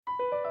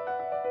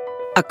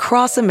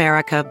Across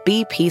America,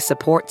 BP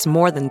supports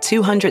more than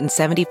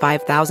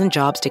 275,000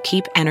 jobs to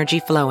keep energy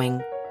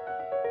flowing.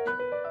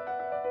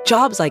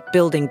 Jobs like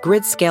building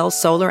grid-scale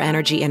solar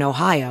energy in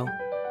Ohio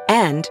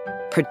and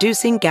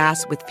producing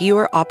gas with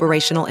fewer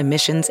operational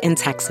emissions in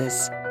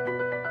Texas.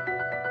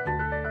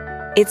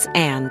 It's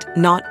and,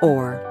 not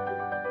or.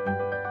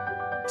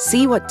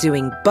 See what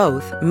doing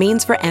both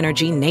means for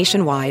energy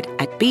nationwide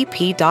at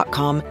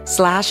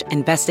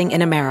bp.com/investing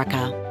in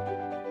America.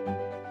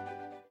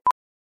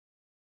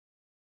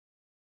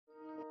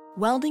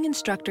 Welding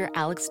instructor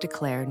Alex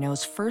DeClaire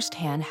knows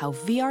firsthand how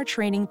VR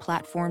training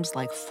platforms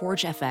like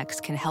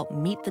ForgeFX can help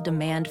meet the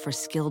demand for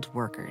skilled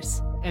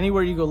workers.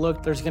 Anywhere you go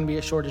look, there's going to be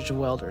a shortage of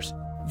welders.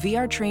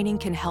 VR training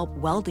can help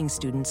welding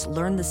students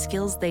learn the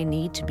skills they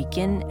need to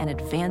begin and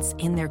advance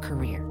in their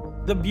career.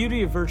 The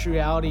beauty of virtual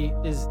reality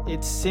is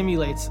it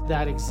simulates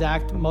that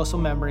exact muscle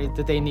memory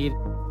that they need.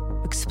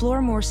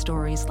 Explore more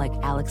stories like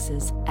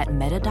Alex's at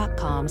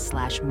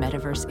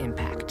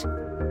meta.com/metaverseimpact.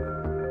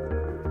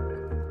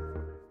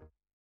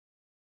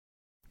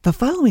 The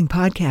following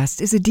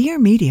podcast is a Dear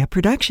Media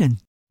production.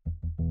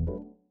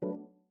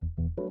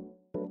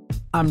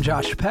 I'm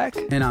Josh Peck.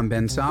 And I'm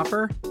Ben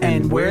Soffer.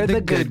 And we're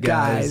the good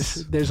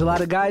guys. There's a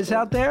lot of guys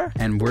out there.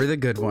 And we're the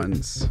good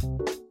ones.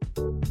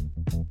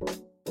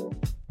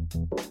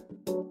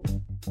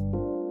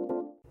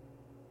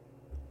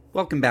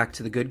 Welcome back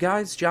to the good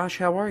guys. Josh,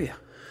 how are you?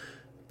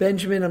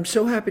 Benjamin, I'm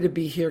so happy to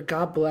be here.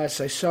 God bless.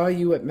 I saw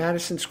you at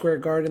Madison Square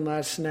Garden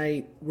last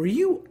night. Were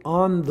you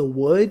on the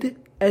wood,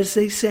 as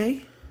they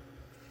say?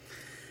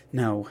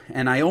 No,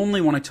 and I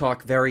only want to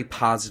talk very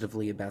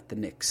positively about the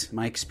Knicks.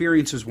 My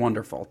experience was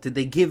wonderful. Did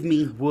they give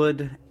me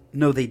wood?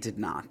 No, they did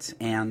not.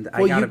 And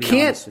I gotta be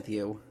honest with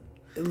you.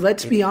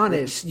 Let's be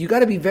honest. You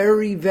gotta be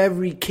very,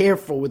 very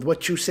careful with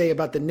what you say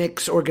about the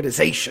Knicks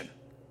organization.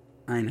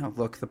 I know.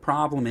 Look, the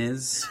problem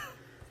is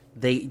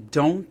they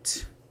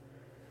don't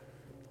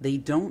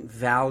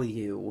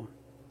value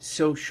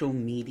social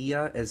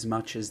media as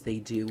much as they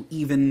do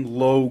even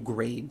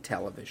low-grade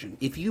television.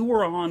 If you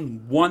were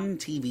on one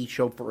TV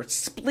show for a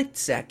split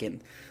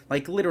second,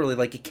 like literally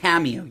like a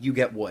cameo, you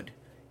get wood.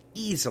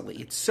 Easily.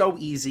 It's so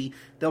easy.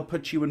 They'll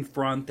put you in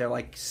front. They're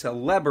like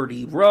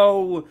Celebrity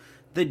Row,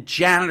 the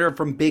janitor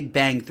from Big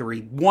Bang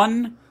Theory.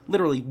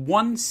 Literally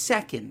 1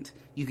 second,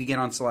 you could get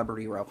on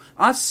Celebrity Row.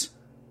 Us?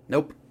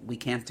 Nope, we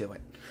can't do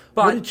it.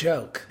 But what a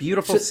joke.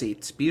 Beautiful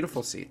seats.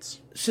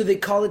 So they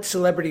call it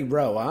Celebrity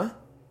Row, huh?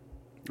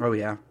 Oh,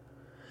 yeah.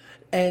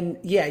 And,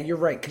 yeah, you're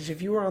right, because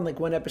if you were on, like,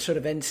 one episode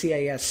of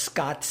NCIS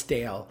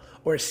Scottsdale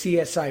or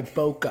CSI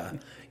Boca,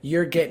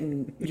 you're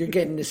getting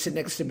to sit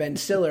next to Ben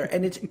Stiller.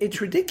 And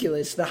it's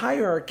ridiculous. The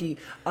hierarchy,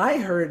 I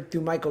heard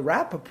through Michael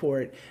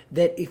Rappaport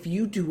that if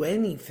you do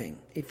anything,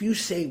 if you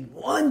say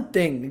one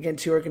thing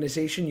against the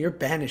organization, you're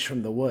banished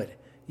from the wood.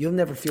 You'll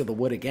never feel the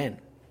wood again.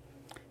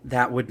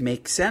 That would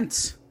make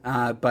sense.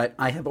 But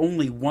I have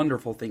only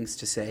wonderful things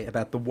to say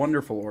about the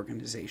wonderful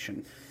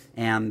organization.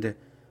 And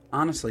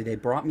honestly, they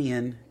brought me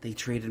in. They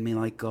treated me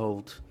like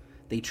gold.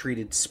 They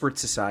treated Spritz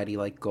Society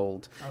like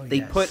gold. Oh, they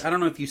yes. put, I don't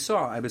know if you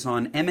saw, I was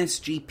on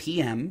MSG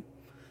PM.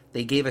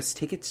 They gave us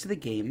tickets to the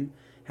game,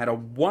 had a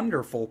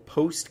wonderful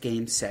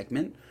post-game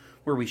segment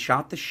where we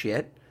shot the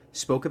shit,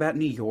 spoke about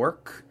New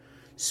York,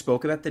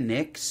 spoke about the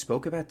Knicks,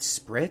 spoke about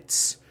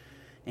Spritz,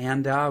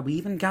 and we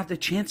even got the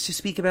chance to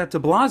speak about de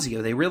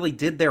Blasio. They really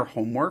did their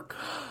homework.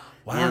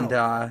 Wow.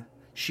 And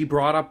she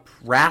brought up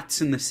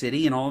rats in the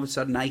city, and all of a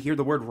sudden I hear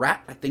the word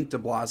rat, I think de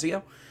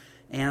Blasio.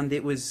 And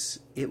it was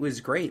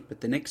great,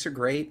 but the Knicks are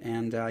great,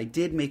 and I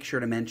did make sure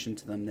to mention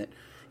to them that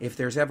if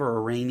there's ever a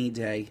rainy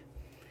day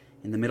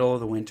in the middle of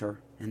the winter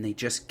and they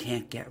just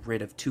can't get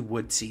rid of 2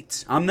 wood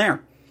seats, I'm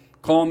there.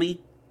 Call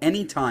me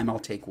anytime, I'll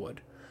take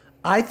wood.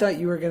 I thought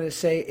you were going to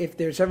say if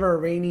there's ever a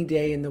rainy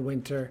day in the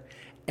winter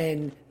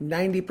and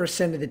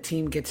 90% of the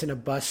team gets in a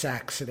bus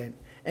accident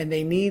and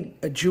they need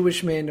a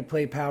Jewish man to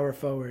play power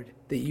forward,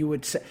 that you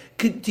would say.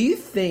 Do you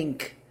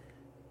think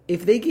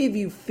if they gave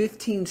you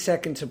 15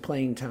 seconds of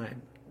playing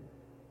time,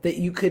 that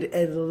you could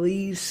at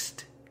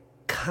least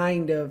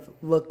kind of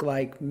look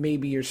like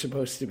maybe you're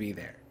supposed to be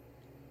there?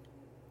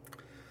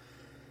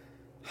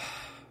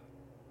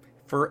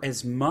 For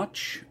as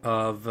much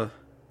of...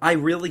 I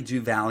really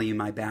do value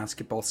my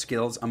basketball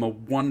skills. I'm a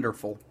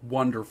wonderful,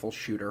 wonderful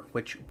shooter,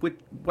 which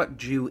what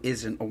Jew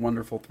isn't a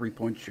wonderful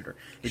three-point shooter?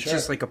 It's Sure.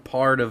 just like a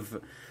part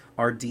of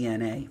our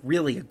DNA.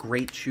 Really a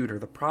great shooter.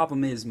 The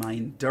problem is my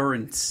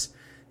endurance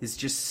is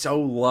just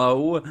so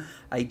low.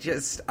 I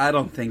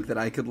don't think that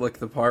I could look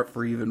the part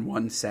for even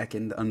 1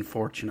 second,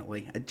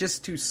 unfortunately.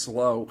 Just too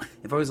slow.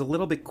 If I was a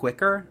little bit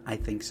quicker, I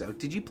think so.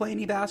 Did you play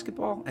any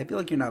basketball? I feel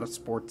like you're not a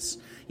sports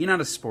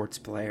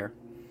player.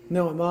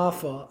 No, I'm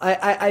awful.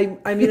 I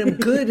mean, I'm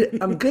good.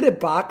 I'm good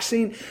at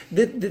boxing.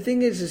 The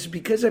thing is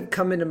because I've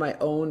come into my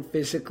own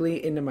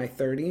physically into my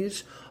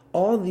 30s.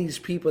 All these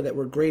people that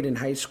were great in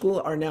high school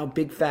are now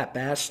big fat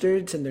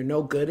bastards, and they're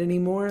no good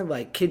anymore.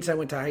 Like kids I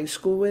went to high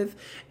school with,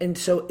 and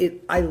so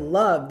I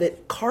love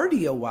that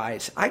cardio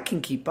wise, I can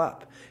keep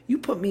up. You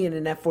put me in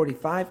an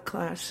F45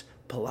 class,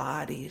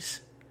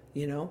 Pilates,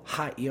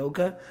 hot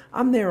yoga,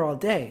 I'm there all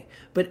day.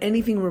 But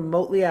anything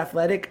remotely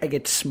athletic, I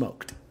get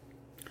smoked.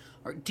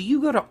 Do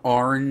you go to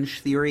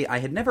Orange Theory? I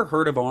had never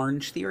heard of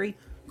Orange Theory.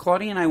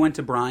 Claudia and I went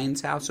to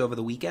Brian's house over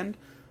the weekend.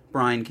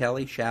 Brian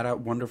Kelly, shout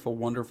out, wonderful,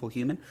 wonderful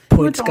human. He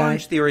went to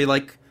Orange Theory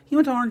like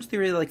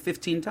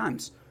 15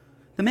 times.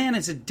 The man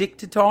is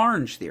addicted to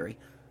Orange Theory.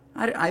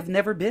 I've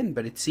never been,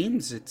 but it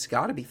seems it's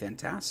got to be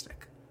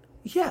fantastic.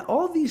 Yeah,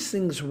 all these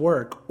things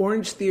work.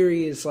 Orange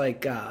Theory is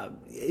like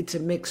it's a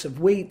mix of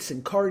weights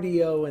and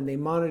cardio, and they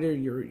monitor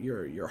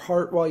your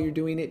heart while you're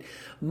doing it.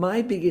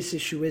 My biggest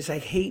issue is I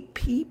hate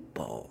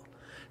people.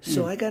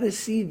 So I got to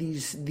see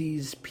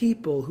these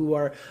people who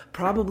are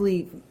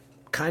probably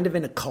kind of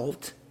in a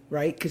cult,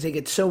 right? Because they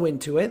get so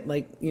into it,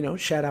 like,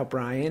 shout out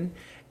Brian.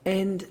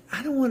 And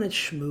I don't want to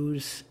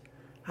schmooze.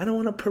 I don't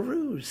want to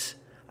peruse.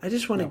 I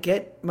just want to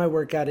get my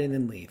workout in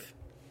and leave.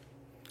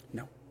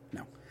 No.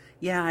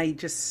 Yeah, I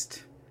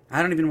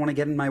don't even want to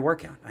get in my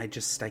workout. I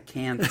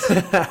can't.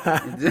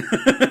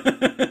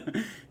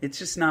 It's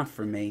just not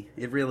for me.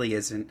 It really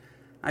isn't.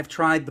 I've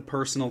tried the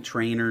personal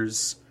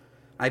trainers.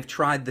 I've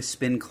tried the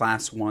spin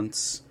class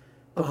once.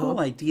 The whole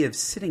idea of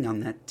sitting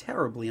on that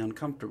terribly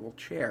uncomfortable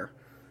chair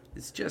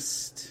is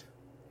just...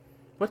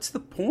 What's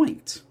the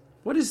point?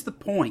 What is the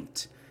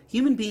point?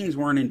 Human beings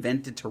weren't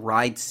invented to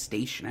ride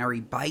stationary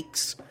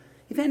bikes.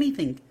 If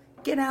anything,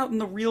 get out in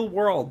the real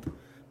world.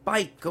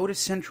 Bike, go to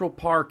Central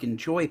Park,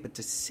 enjoy it. But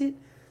to sit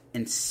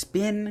and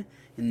spin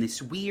in this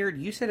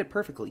weird, you said it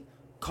perfectly,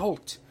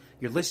 cult.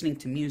 You're listening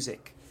to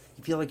music.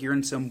 You feel like you're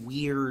in some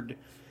weird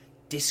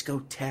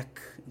discotheque,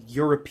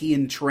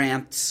 European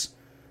trance.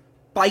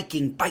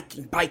 Biking.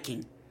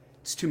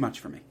 It's too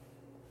much for me.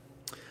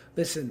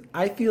 Listen,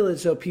 I feel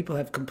as though people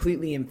have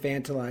completely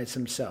infantilized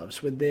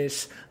themselves with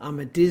this. I'm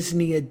a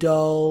Disney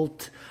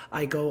adult.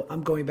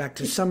 I'm going back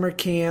to summer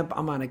camp.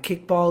 I'm on a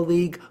kickball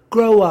league.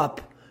 Grow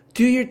up.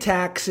 Do your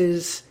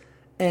taxes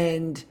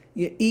and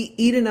you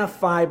eat enough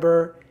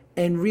fiber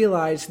and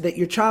realize that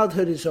your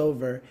childhood is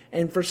over.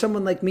 And for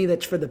someone like me,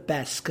 that's for the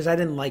best because I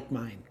didn't like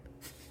mine.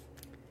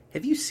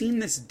 Have you seen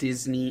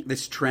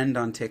this trend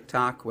on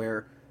TikTok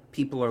where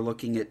people are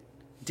looking at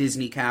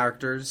Disney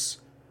characters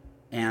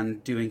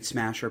and doing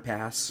smash or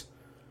pass?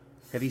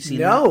 Have you seen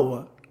that?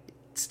 No.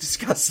 It's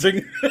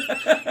disgusting.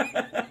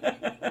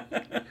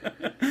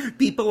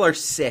 People are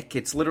sick.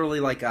 It's literally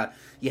like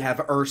you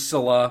have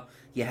Ursula,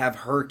 you have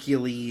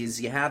Hercules,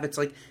 it's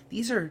like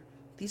these are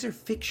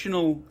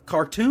fictional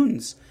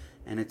cartoons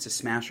and it's a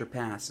smash or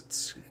pass.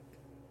 It's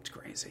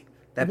crazy.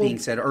 That being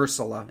said,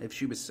 Ursula, if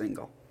she was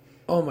single.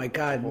 Oh my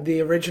God, the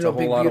original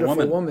Big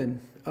Beautiful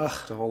Woman. Ugh.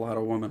 It's a whole lot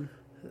of woman.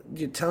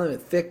 You're telling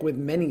it thick with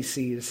many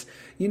C's.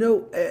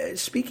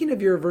 Speaking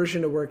of your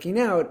aversion to working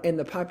out and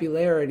the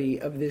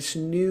popularity of this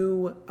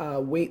new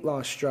weight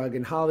loss drug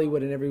in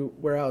Hollywood and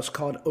everywhere else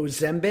called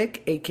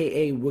Ozempic,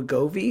 a.k.a.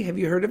 Wegovy. Have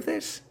you heard of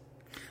this?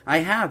 I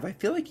have. I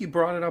feel like you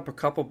brought it up a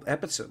couple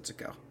episodes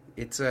ago.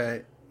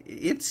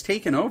 It's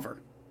taken over.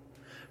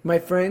 My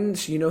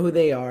friends, you know who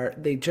they are.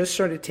 They just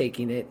started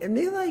taking it. And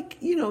they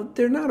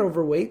they're not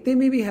overweight. They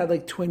maybe had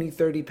like 20,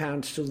 30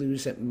 pounds to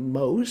lose at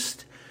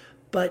most.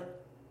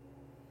 But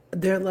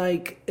they're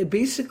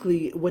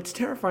basically what's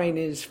terrifying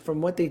is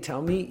from what they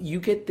tell me, you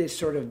get this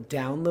sort of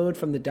download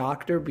from the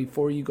doctor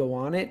before you go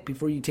on it,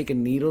 before you take a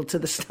needle to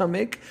the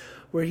stomach,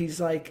 where he's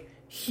like,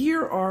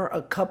 here are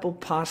a couple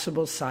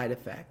possible side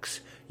effects.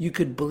 You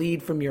could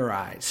bleed from your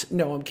eyes.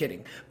 No, I'm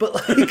kidding.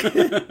 But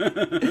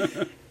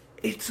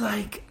it's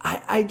like,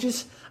 I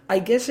guess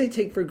I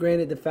take for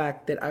granted the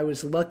fact that I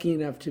was lucky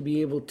enough to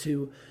be able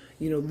to,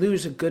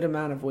 lose a good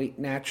amount of weight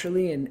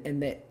naturally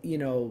and that,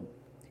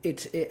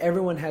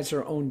 everyone has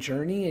their own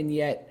journey. And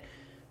yet,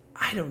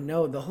 I don't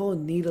know, the whole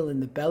needle in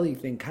the belly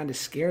thing kind of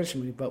scares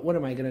me. But what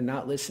am I going to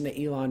not listen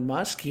to Elon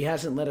Musk? He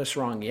hasn't led us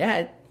wrong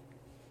yet.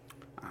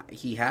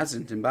 He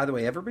hasn't. And by the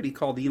way, everybody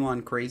called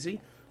Elon crazy.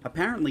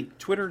 Apparently,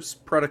 Twitter's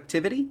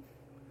productivity,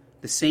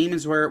 the same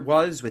as where it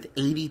was with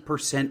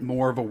 80%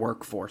 more of a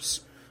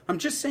workforce. I'm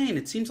just saying,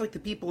 it seems like the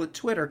people at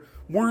Twitter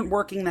weren't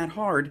working that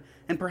hard,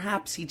 and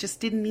perhaps he just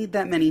didn't need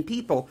that many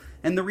people,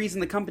 and the reason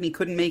the company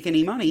couldn't make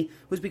any money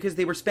was because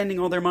they were spending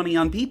all their money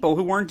on people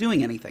who weren't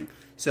doing anything.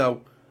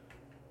 So,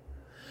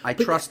 I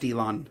trust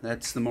Elon.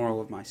 That's the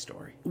moral of my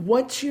story.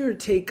 What's your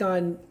take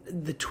on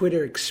the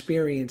Twitter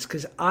experience?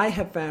 Because I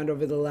have found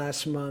over the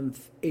last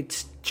month,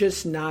 it's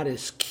just not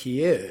as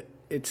cute.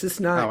 It's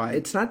just not,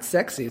 it's not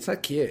sexy. It's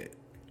not cute.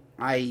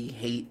 I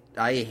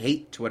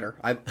hate Twitter.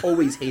 I've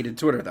always hated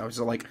Twitter though.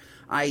 So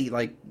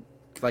I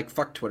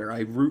fuck Twitter. I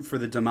root for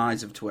the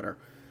demise of Twitter.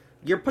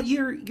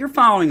 Your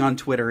following on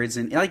Twitter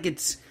isn't like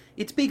it's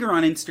bigger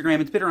on Instagram.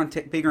 It's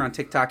bigger on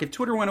TikTok. If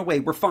Twitter went away,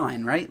 we're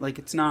fine, right? Like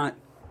it's not.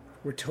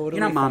 We're totally.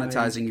 You're not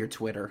monetizing fine. Your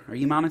Twitter. Are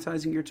you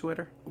monetizing your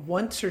Twitter?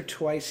 Once or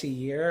twice a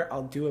year,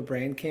 I'll do a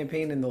brand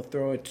campaign and they'll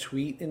throw a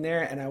tweet in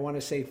there, and I want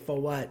to say, for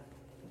what?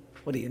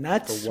 What are you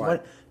nuts? For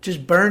what?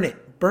 Just burn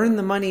it. Burn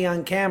the money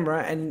on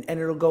camera, and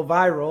it'll go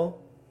viral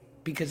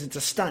because it's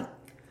a stunt.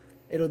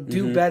 It'll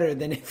do better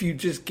than if you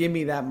just give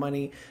me that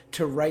money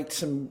to write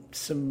some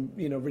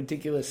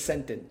ridiculous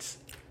sentence.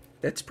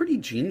 That's pretty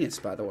genius,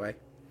 by the way.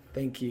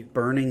 Thank you.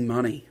 Burning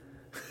money.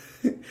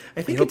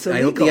 I think it's I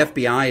illegal. hope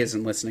the FBI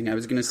isn't listening. I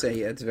was going to say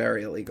it's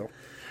very illegal.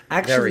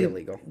 Actually, very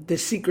illegal. The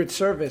Secret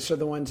Service are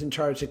the ones in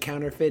charge of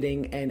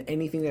counterfeiting and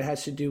anything that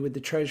has to do with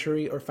the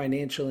Treasury or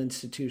financial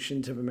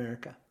institutions of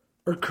America.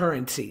 Or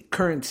currency.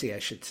 Currency, I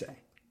should say.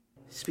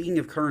 Speaking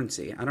of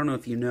currency, I don't know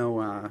if you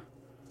know,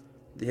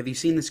 have you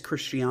seen this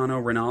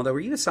Cristiano Ronaldo? Are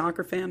you a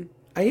soccer fan?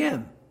 I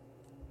am.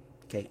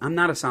 Okay, I'm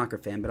not a soccer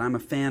fan, but I'm a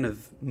fan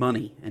of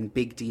money and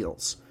big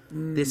deals.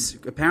 This,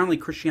 apparently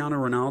Cristiano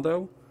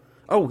Ronaldo,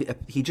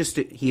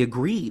 he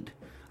agreed.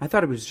 I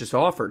thought it was just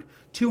offered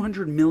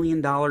 $200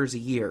 million a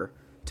year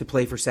to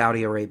play for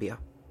Saudi Arabia.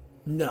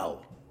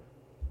 No.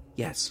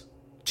 Yes,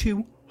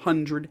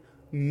 $200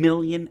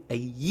 million a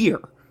year.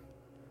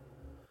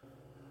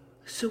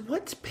 So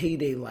what's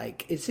payday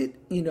like? Is it,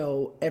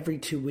 every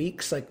 2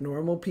 weeks like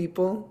normal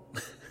people?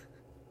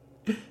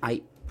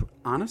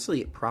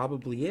 Honestly, it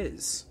probably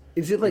is.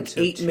 Is it like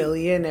 8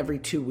 million every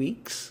 2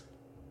 weeks?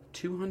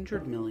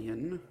 200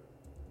 million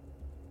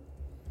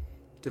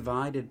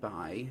divided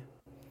by,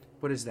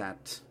 what is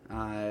that?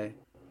 Yeah,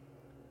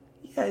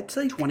 it's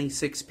like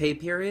 26 pay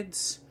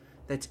periods.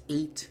 That's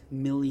 $8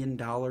 million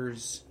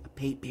a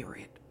pay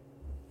period.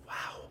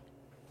 Wow.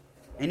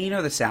 And the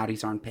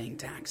Saudis aren't paying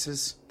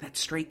taxes. That's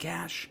straight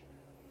cash.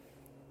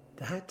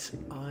 That's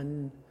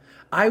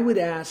I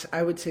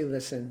would say,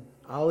 listen,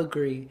 I'll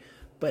agree,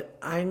 but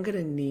I'm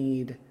gonna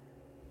need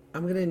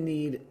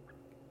 $1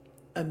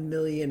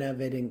 million of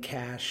it in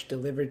cash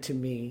delivered to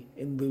me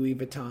in Louis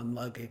Vuitton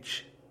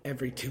luggage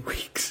every 2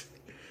 weeks.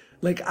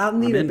 Like, I'll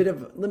need a bit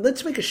of,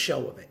 let's make a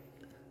show of it.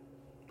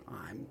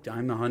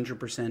 I'm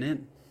 100%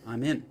 in.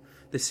 I'm in.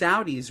 The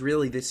Saudis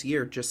really this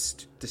year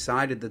just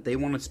decided that they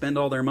want to spend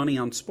all their money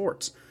on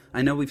sports.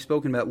 I know we've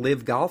spoken about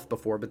Live Golf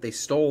before, but they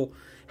stole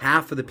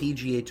half of the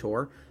PGA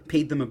Tour,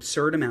 paid them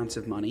absurd amounts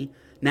of money.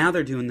 Now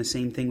they're doing the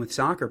same thing with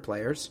soccer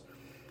players.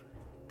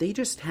 They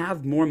just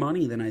have more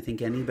money than I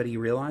think anybody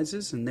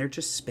realizes, and they're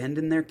just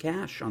spending their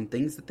cash on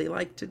things that they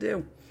like to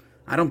do.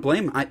 I don't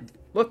blame them.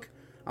 Look,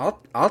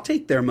 I'll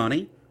take their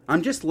money.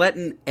 I'm just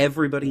letting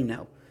everybody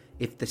know.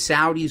 If the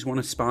Saudis want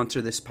to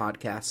sponsor this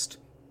podcast,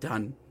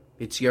 done.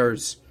 It's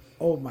yours.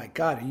 Oh my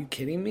God, are you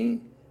kidding me?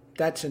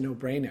 That's a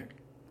no-brainer.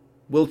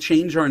 We'll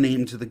change our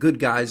name to the Good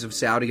Guys of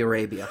Saudi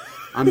Arabia.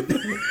 I'm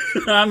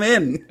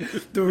in.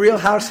 The Real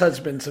House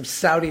Husbands of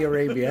Saudi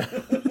Arabia.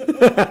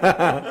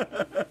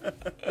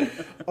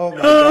 Oh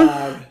my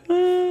God.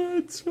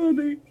 It's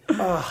funny.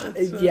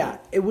 Yeah,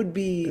 it would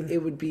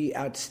be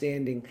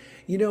outstanding.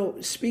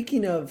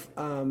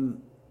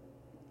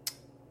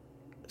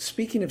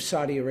 Speaking of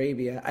Saudi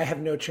Arabia, I have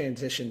no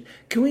transition.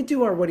 Can we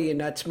do our What Are You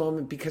Nuts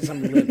moment? Because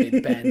I'm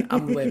livid, Ben.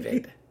 I'm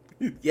livid.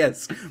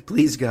 Yes,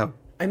 please go.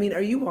 I mean,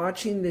 are you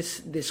watching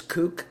this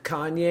kook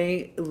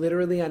Kanye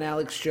literally on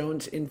Alex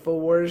Jones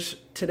InfoWars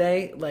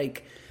today?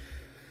 Like,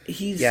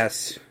 he's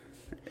yes.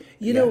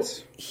 Here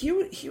was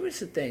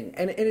the thing,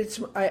 and it's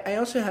I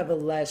also have a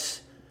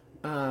less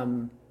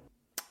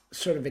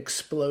sort of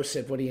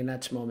explosive What Are You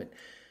Nuts moment.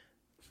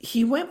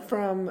 He went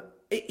from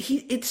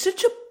it's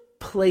such a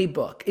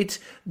playbook. It's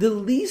the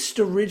least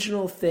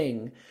original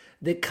thing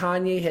that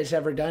Kanye has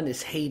ever done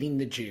is hating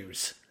the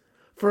Jews.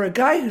 For a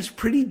guy who's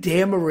pretty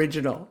damn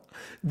original,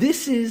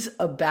 this is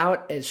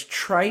about as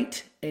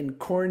trite and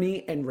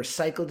corny and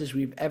recycled as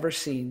we've ever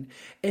seen.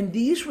 And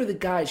these were the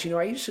guys,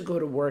 I used to go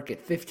to work at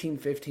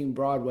 1515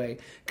 Broadway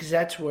because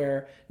that's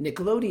where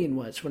Nickelodeon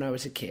was when I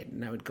was a kid.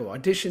 And I would go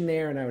audition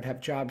there and I would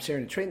have jobs there.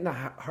 And it's right in the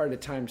heart of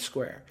Times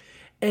Square.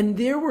 And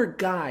there were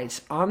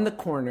guys on the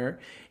corner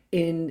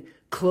in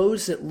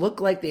clothes that looked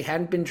like they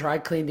hadn't been dry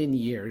cleaned in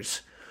years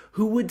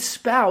who would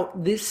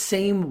spout this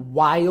same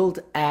wild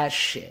ass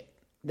shit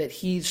that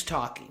he's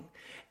talking.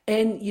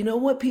 And you know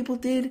what people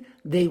did?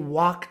 They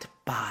walked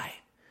by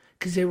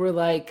because they were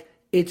like,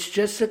 it's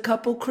just a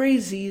couple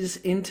crazies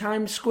in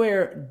Times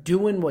Square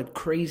doing what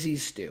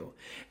crazies do.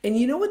 And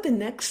you know what the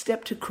next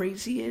step to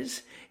crazy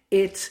is?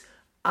 It's,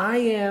 I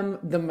am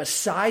the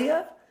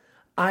Messiah.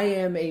 I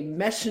am a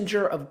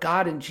messenger of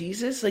God and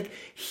Jesus. Like,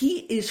 he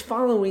is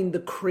following the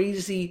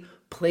crazy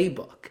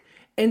playbook.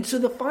 And so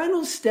the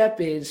final step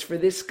is for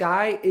this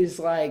guy is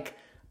like,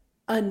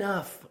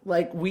 enough.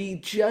 Like, we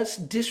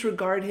just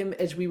disregard him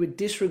as we would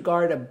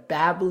disregard a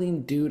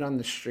babbling dude on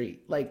the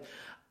street. Like,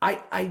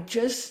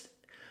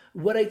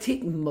 what I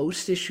take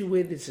most issue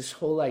with is this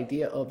whole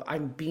idea of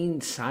I'm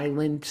being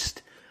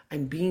silenced,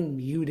 I'm being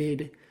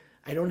muted,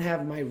 I don't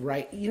have my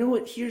right. You know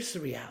what? Here's the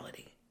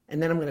reality.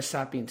 And then I'm going to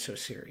stop being so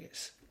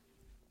serious.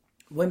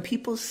 When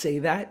people say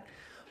that,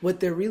 what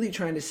they're really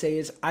trying to say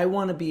is, I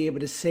want to be able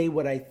to say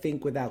what I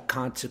think without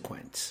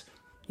consequence.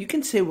 You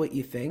can say what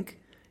you think.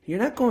 You're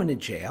not going to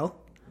jail.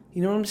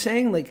 You know what I'm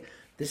saying? Like,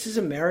 this is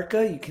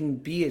America. You can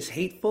be as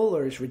hateful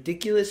or as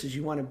ridiculous as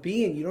you want to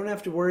be, and you don't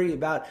have to worry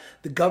about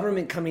the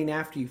government coming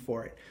after you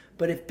for it.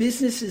 But if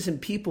businesses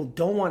and people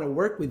don't want to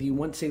work with you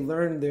once they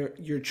learn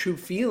your true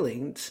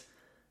feelings,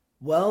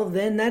 well,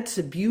 then that's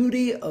the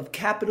beauty of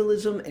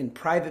capitalism and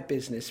private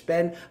business.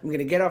 Ben, I'm going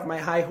to get off my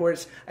high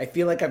horse. I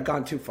feel like I've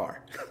gone too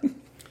far.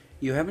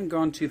 You haven't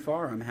gone too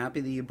far. I'm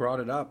happy that you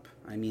brought it up.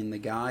 I mean, the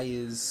guy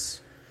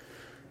is...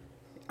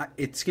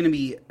 It's going to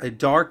be a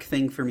dark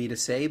thing for me to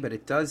say, but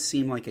it does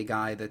seem like a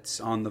guy that's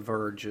on the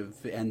verge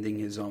of ending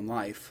his own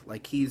life.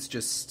 Like, he's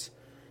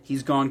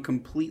gone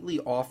completely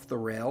off the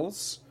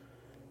rails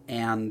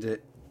and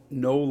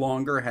no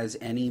longer has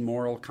any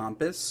moral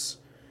compass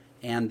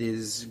and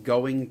is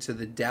going to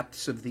the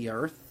depths of the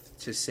earth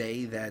to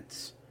say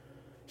that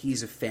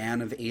he's a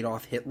fan of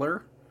Adolf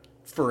Hitler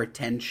for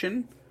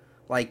attention.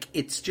 Like,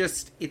 it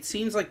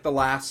seems like the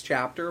last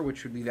chapter,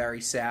 which would be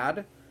very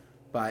sad,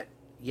 but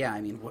yeah,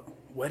 I mean,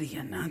 what are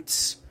you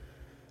nuts?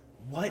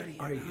 What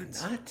are you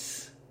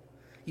nuts?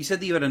 You said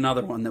that you had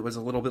another one that was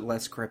a little bit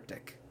less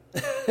cryptic.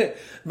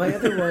 My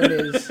other one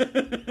is,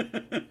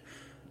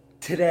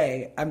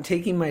 today I'm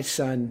taking my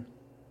son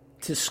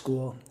to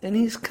school, and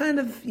he's kind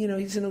of,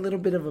 he's in a little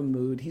bit of a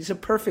mood. He's a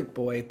perfect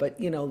boy, but,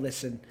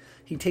 listen,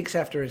 he takes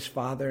after his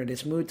father, and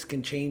his moods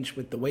can change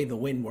with the way the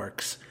wind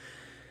works.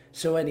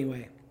 So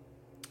anyway,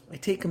 I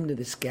take him to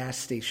this gas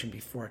station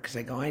before, because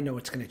I know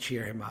it's going to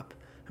cheer him up.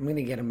 I'm going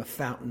to get him a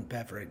fountain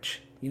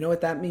beverage. You know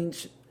what that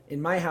means?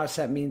 In my house,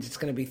 that means it's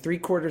going to be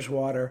 3/4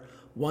 water,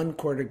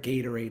 1/4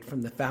 Gatorade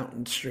from the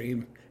fountain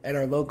stream at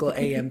our local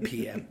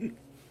AM/PM.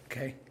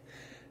 Okay?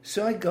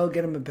 So I go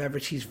get him a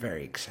beverage. He's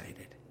very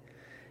excited.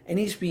 And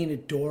he's being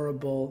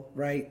adorable,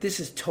 right? This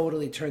has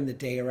totally turned the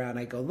day around.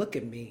 I go, look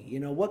at me.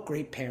 What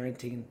great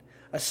parenting.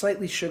 A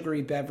slightly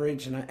sugary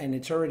beverage, and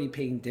it's already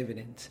paying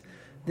dividends.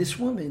 This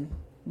woman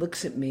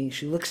looks at me.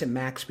 She looks at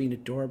Max being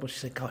adorable.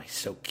 She's like, oh, he's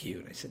so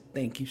cute. I said,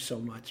 thank you so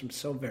much. I'm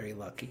so very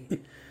lucky.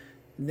 And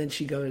then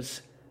she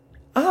goes,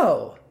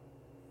 oh,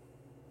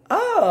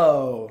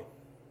 are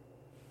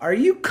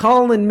you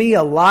calling me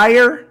a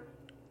liar?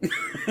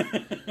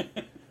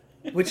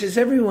 Which, as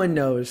everyone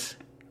knows,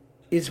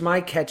 is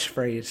my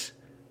catchphrase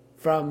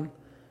from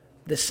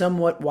the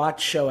somewhat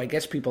watched show. I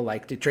guess people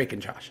liked it, Drake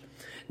and Josh.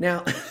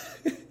 Now,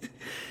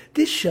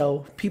 this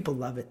show, people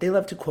love it. They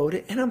love to quote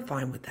it, and I'm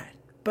fine with that.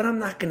 But I'm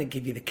not going to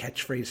give you the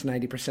catchphrase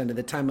 90% of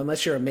the time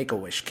unless you're a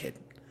Make-A-Wish kid.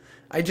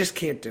 I just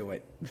can't do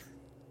it.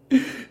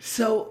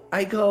 So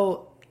I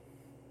go,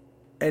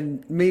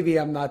 and maybe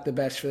I'm not the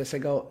best for this. I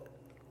go,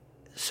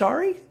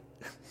 sorry?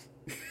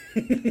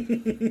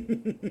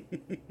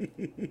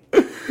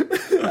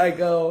 I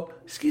go,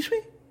 excuse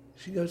me?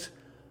 She goes,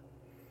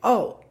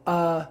 oh,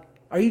 are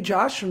you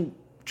Josh from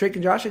Drake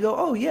and Josh? I go,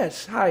 oh,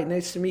 yes. Hi,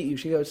 nice to meet you.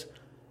 She goes,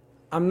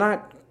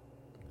 are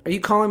you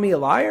calling me a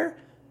liar?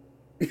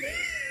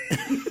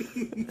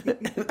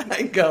 And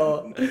I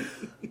go,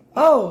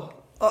 oh,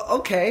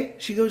 okay.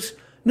 She goes,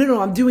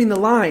 no, I'm doing the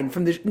line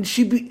from the. And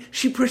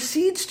she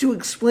proceeds to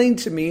explain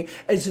to me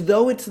as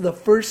though it's the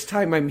first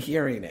time I'm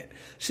hearing it.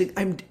 She's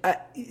like,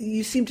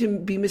 you seem to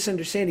be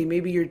misunderstanding.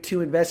 Maybe you're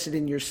too invested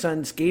in your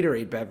son's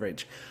Gatorade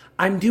beverage.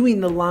 I'm doing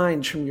the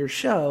lines from your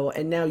show,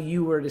 and now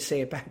you were to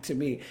say it back to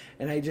me.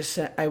 And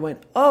I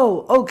went,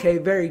 oh, okay,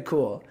 very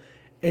cool.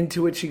 And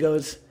to which she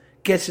goes,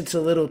 guess it's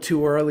a little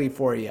too early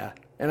for you.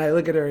 And I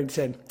look at her and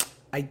said,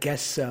 I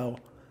guess so.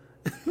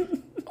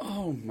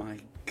 Oh, my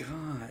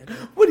God.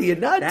 What are you,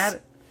 nuts?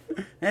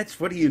 That's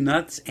what are you,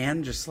 nuts?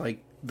 And just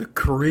like the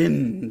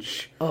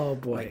cringe. Oh,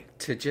 boy. Like,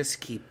 to just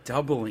keep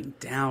doubling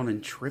down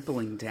and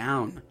tripling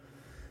down.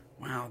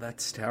 Wow,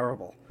 that's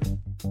terrible.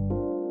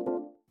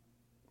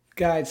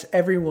 Guys,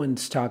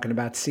 everyone's talking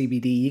about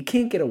CBD. You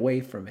can't get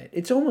away from it.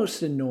 It's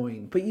almost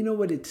annoying, but you know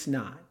what? It's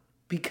not.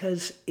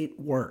 Because it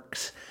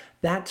works.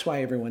 That's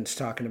why everyone's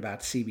talking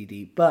about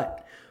CBD.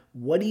 But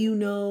what do you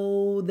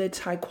know that's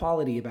high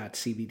quality about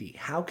CBD?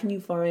 How can you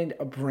find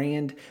a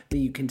brand that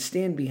you can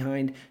stand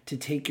behind to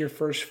take your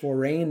first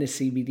foray into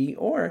CBD?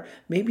 Or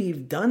maybe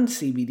you've done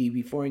CBD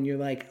before and you're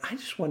like, I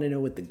just want to know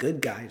what the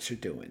good guys are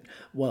doing.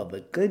 Well,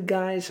 the good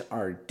guys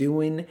are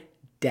doing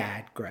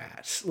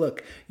Dadgrass.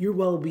 Look, your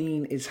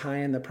well-being is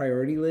high on the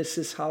priority list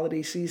this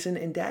holiday season,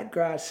 and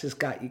Dadgrass has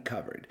got you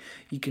covered.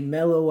 You can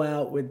mellow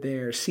out with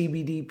their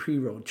CBD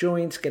pre-roll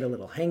joints, get a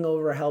little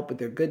hangover help with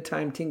their good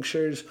time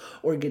tinctures,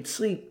 or get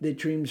sleep that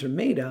dreams are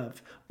made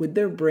of with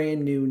their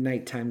brand new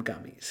nighttime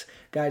gummies.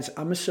 Guys,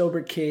 I'm a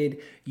sober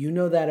kid. You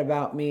know that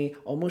about me.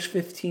 Almost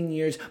 15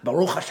 years.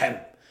 Baruch Hashem.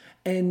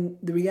 And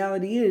the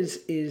reality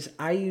is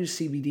I use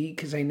CBD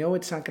because I know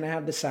it's not going to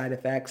have the side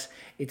effects.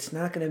 It's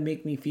not going to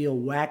make me feel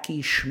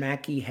wacky,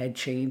 schmacky head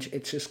change.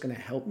 It's just going to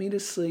help me to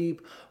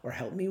sleep or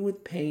help me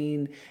with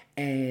pain,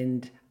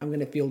 and I'm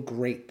going to feel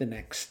great the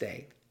next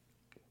day.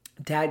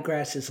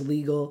 Dadgrass is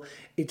legal.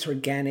 It's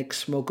organic,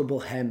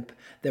 smokable hemp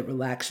that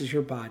relaxes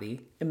your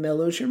body and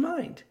mellows your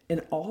mind.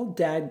 And all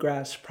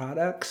Dadgrass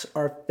products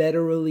are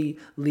federally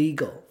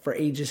legal for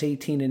ages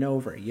 18 and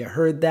over. You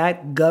heard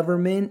that,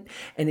 government?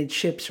 And it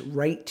ships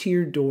right to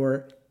your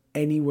door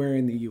anywhere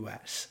in the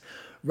U.S.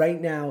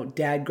 Right now,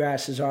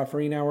 Dadgrass is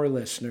offering our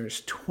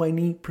listeners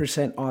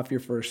 20% off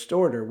your first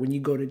order when you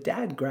go to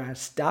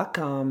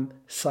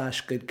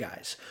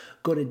dadgrass.com/goodguys.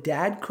 Go to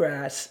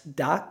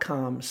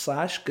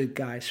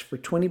dadgrass.com/goodguys for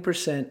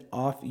 20%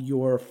 off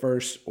your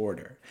first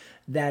order.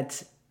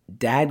 That's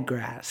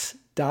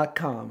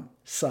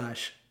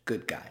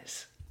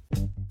dadgrass.com/goodguys.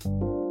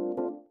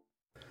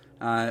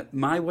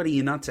 My what are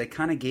you nuts? I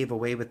kind of gave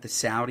away with the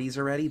Saudis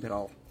already, but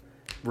I'll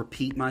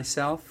repeat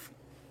myself.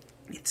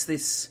 It's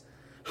this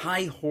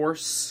high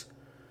horse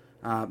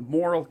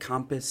moral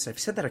compass. I've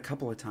said that a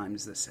couple of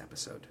times this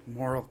episode.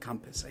 Moral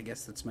compass. I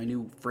guess that's my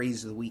new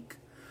phrase of the week.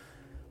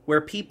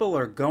 Where people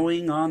are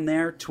going on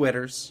their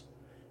Twitters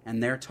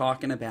and they're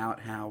talking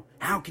about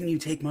how can you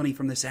take money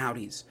from the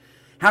Saudis?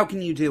 How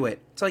can you do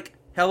it? It's like,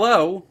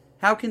 hello,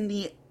 how can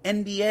the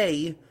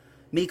NBA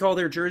make all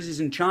their jerseys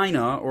in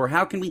China? Or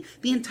how can we...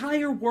 The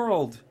entire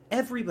world,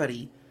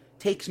 everybody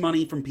takes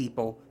money from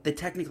people that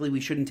technically we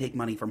shouldn't take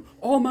money from.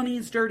 All money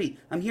is dirty.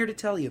 I'm here to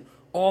tell you,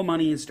 all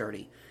money is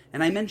dirty.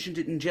 And I mentioned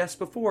it in jest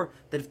before,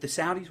 that if the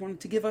Saudis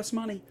wanted to give us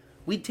money,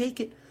 we'd take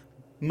it.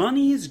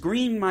 Money is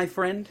green, my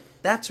friend.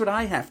 That's what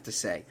I have to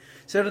say.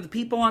 So to the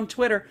people on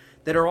Twitter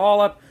that are all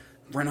up,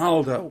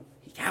 Ronaldo,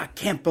 I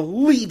can't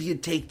believe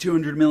you'd take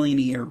 $200 million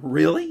a year.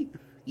 Really?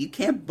 You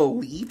can't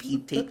believe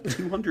he'd take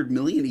 $200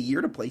 million a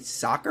year to play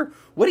soccer?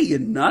 What are you,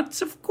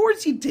 nuts? Of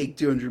course he'd take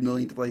 $200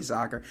 million to play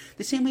soccer.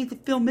 The same way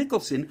that Phil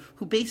Mickelson,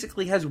 who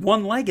basically has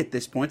one leg at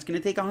this point, is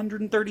going to take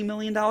 $130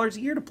 million a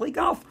year to play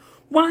golf.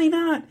 Why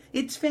not?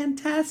 It's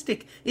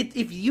fantastic.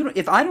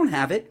 If I don't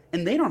have it,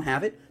 and they don't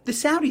have it, the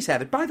Saudis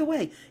have it. By the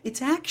way,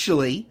 it's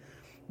actually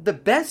the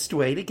best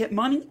way to get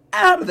money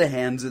out of the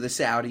hands of the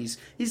Saudis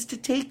is to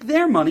take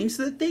their money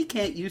so that they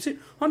can't use it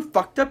on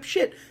fucked up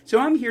shit. So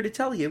I'm here to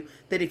tell you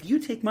that if you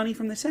take money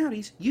from the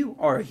Saudis, you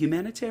are a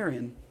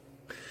humanitarian.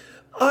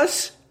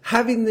 Us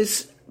having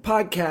this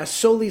podcast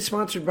solely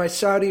sponsored by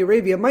Saudi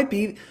Arabia might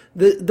be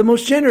the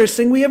most generous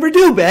thing we ever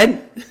do,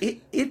 Ben.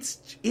 It's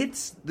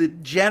the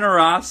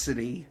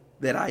generosity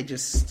that I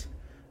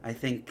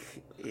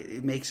think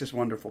it makes us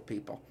wonderful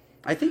people.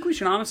 I think we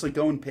should honestly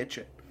go and pitch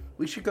it.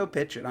 We should go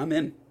pitch it. I'm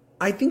in.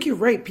 I think you're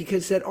right,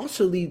 because that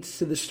also leads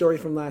to the story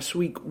from last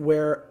week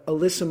where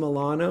Alyssa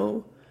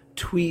Milano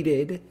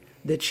tweeted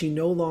that she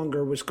no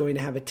longer was going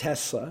to have a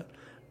Tesla,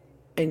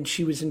 and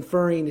she was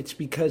inferring it's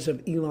because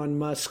of Elon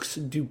Musk's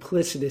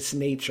duplicitous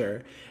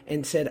nature,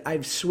 and said,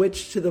 I've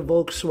switched to the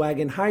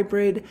Volkswagen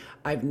hybrid.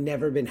 I've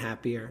never been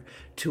happier.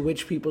 To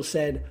which people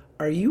said,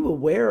 are you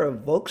aware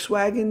of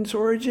Volkswagen's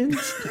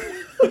origins?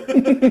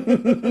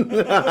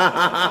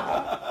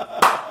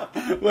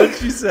 What'd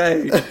she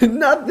say?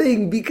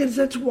 Nothing, because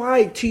that's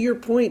why, to your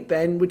point,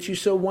 Ben, which you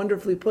so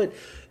wonderfully put,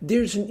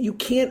 you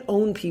can't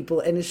own people,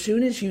 and as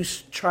soon as you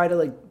try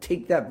to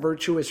take that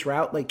virtuous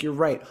route, you're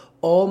right,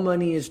 all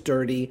money is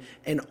dirty,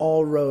 and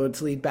all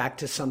roads lead back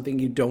to something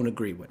you don't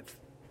agree with.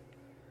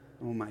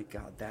 Oh my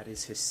God, that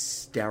is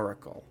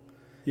hysterical.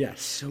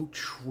 Yes. So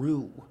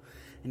true.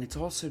 And it's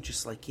also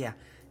just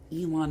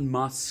Elon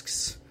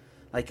Musk's...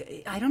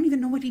 I don't even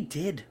know what he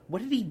did.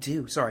 What did he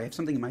do? Sorry, I have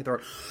something in my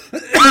throat.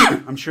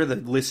 I'm sure the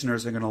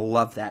listeners are going to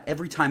love that.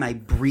 Every time I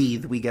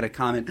breathe, we get a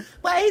comment.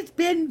 Why is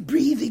Ben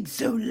breathing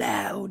so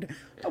loud?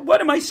 What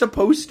am I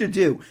supposed to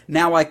do?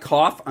 Now I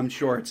cough, I'm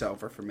sure it's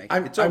over for me.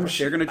 It's over.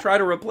 They're going to try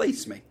to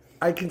replace me.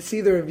 I can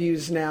see the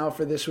reviews now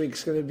for this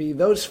week's going to be,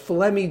 those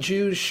phlegmy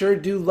Jews sure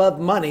do love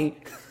money.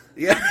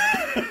 Yeah.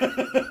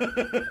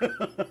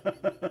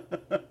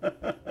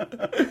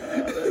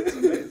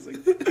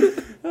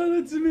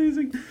 That's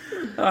amazing.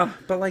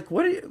 But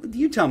what do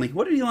you tell me?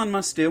 What did Elon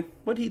Musk do?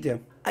 What did he do?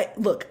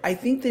 I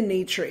think the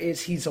nature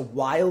is he's a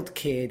wild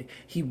kid.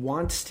 He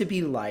wants to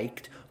be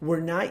liked. We're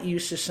not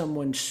used to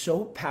someone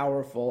so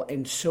powerful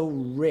and so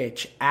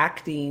rich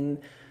acting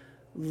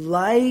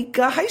like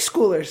a high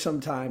schooler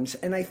sometimes.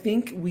 And I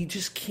think we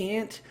just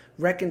can't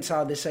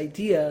reconcile this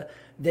idea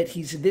that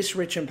he's this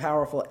rich and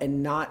powerful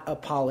and not a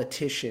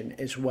politician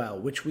as well,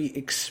 which we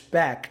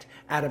expect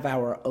out of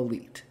our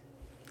elite.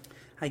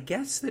 I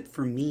guess that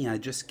for me, I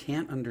just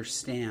can't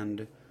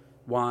understand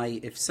why,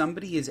 if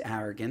somebody is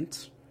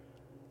arrogant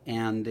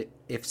and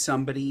if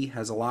somebody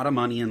has a lot of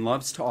money and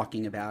loves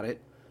talking about it,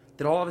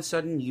 that all of a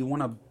sudden you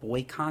want to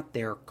boycott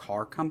their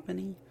car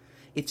company.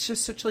 It's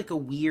just such a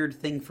weird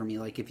thing for me.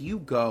 If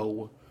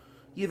you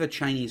have a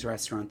Chinese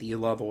restaurant that you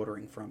love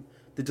ordering from.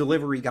 The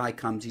delivery guy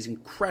comes, he's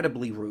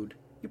incredibly rude.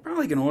 You're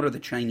probably going to order the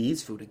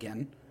Chinese food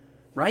again,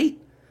 right?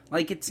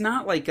 It's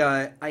not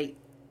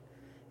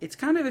it's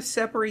kind of a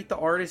separate the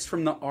artist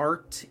from the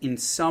art in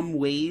some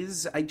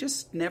ways. I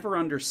just never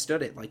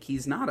understood it.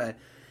 He's not a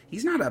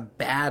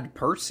bad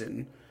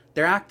person.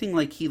 They're acting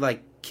like he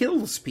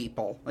kills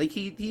people.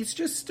 He's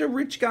just a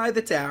rich guy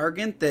that's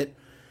arrogant, that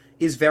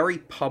is very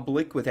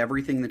public with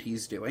everything that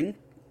he's doing.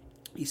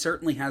 He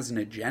certainly has an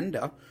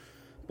agenda,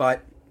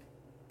 but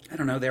I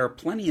don't know, there are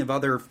plenty of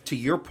other, to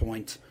your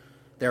point,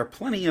 there are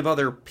plenty of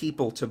other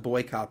people to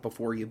boycott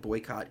before you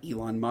boycott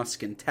Elon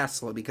Musk and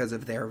Tesla because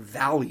of their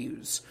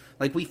values.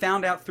 We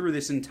found out through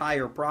this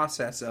entire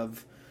process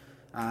of,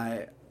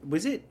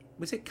 was it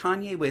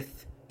Kanye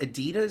with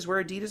Adidas,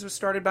 where Adidas was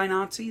started by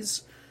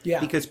Nazis? Yeah.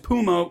 Because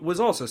Puma was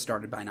also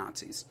started by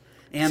Nazis.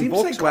 And Seems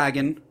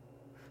Volkswagen,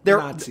 they're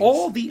Nazis.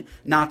 All the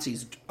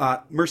Nazis,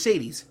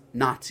 Mercedes,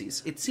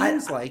 Nazis. It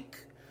seems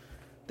like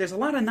there's a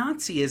lot of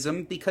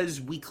Nazism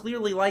because we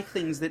clearly like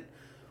things that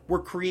were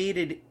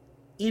created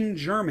in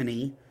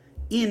Germany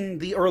in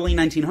the early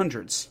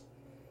 1900s.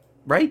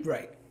 right?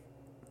 Right.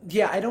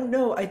 Yeah, I don't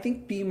know. I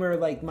think Beamer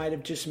might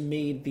have just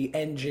made the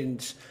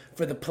engines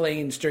for the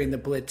planes during the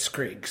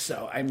Blitzkrieg.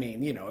 So, I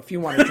mean, if you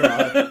want to draw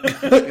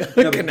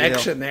a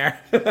connection there.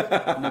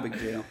 No big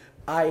deal.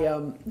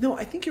 No,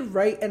 I think you're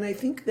right. And I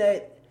think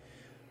that,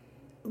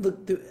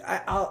 look,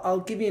 I'll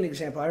give you an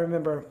example. I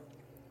remember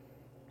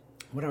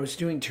when I was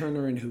doing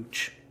Turner and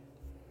Hooch,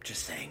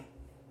 just saying,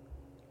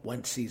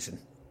 one season,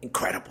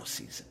 incredible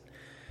season.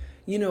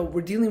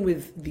 We're dealing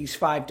with these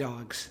 5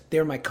 dogs.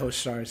 They're my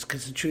co-stars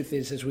because the truth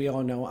is, as we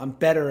all know, I'm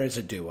better as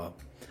a duo.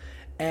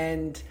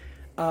 And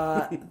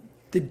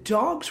the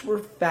dogs were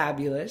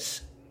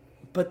fabulous,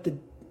 but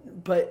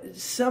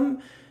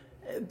someone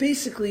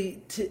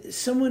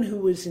who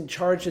was in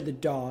charge of the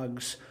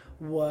dogs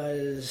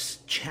was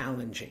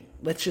challenging.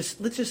 Let's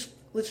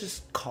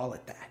just call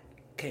it that.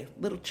 Okay,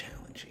 a little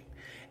challenging.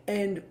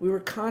 And we were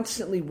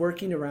constantly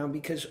working around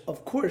because,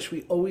 of course,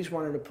 we always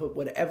wanted to put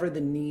whatever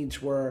the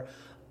needs were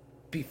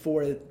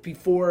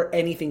before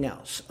anything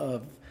else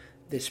of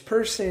this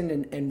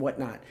person and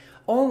whatnot.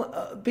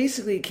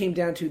 Basically, it came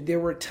down to there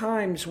were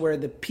times where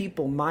the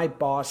people, my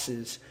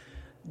bosses,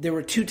 there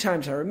were 2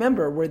 times I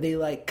remember where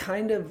they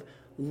kind of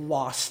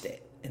lost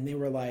it. And they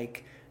were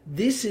like,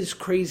 this is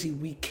crazy.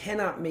 We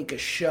cannot make a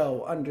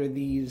show under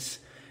these,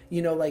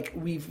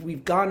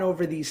 we've gone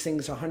over these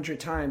things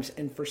 100 times.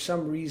 And for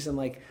some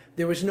reason,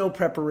 there was no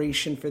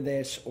preparation for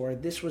this, or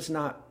this was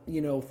not,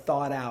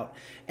 thought out.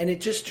 And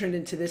it just turned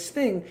into this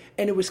thing.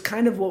 And it was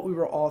kind of what we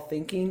were all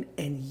thinking.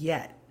 And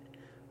yet,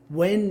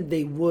 when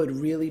they would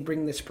really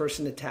bring this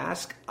person to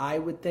task, I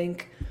would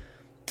think,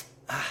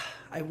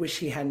 I wish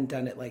he hadn't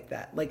done it like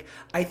that.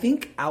 I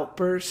think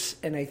outbursts,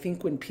 and I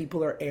think when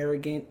people are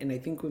arrogant, and I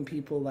think when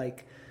people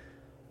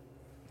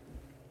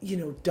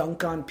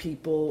dunk on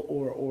people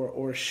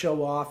or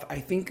show off, I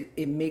think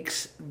it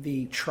makes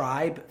the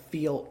tribe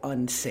feel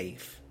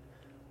unsafe.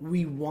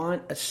 We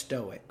want a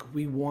stoic.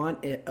 We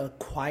want a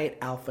quiet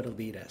alpha to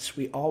lead us.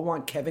 We all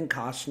want Kevin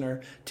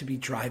Costner to be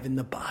driving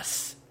the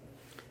bus.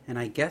 And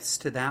I guess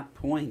to that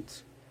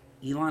point,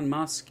 Elon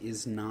Musk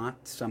is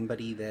not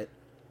somebody that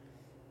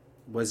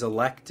was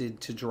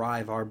elected to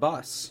drive our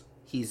bus.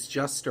 He's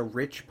just a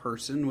rich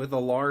person with a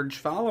large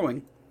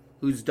following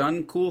who's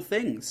done cool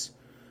things.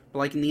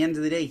 But in the end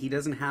of the day, he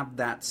doesn't have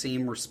that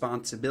same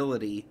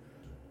responsibility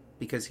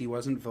because he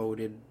wasn't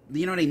voted.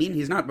 You know what I mean?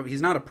 He's not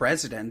a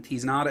president.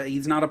 He's not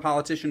a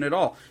politician at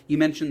all. You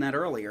mentioned that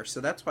earlier. So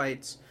that's why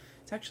it's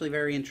actually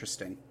very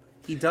interesting.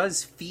 He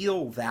does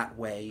feel that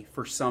way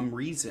for some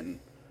reason.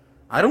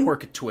 I don't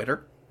work at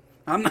Twitter.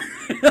 I'm not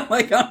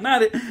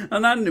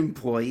I'm not an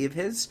employee of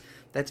his.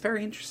 That's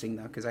very interesting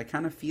though, because I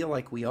kind of feel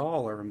like we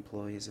all are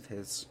employees of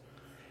his.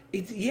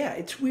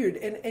 It's weird,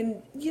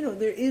 and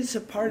there is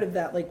a part of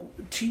that,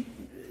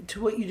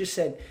 to what you just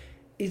said.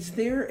 Is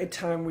there a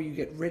time where you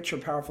get rich or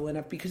powerful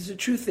enough? Because the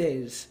truth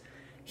is,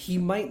 he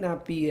might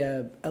not be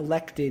a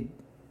elected,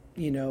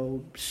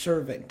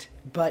 servant,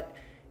 but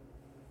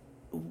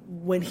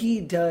when he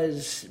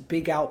does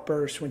big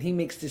outbursts, when he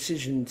makes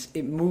decisions,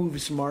 it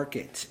moves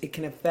markets. It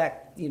can affect,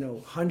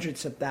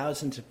 hundreds of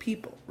thousands of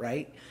people,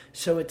 right?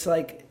 So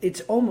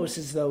it's almost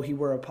as though he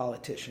were a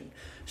politician.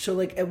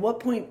 So at what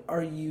point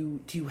do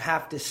you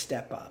have to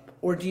step up,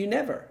 or do you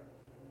never?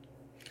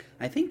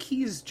 I think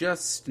he's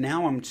just,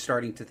 now I'm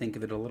starting to think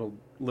of it a little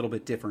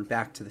bit different,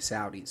 back to the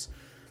Saudis.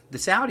 The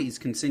Saudis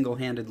can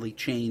single-handedly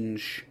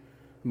change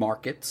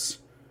markets.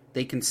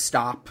 They can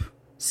stop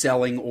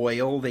selling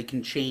oil, they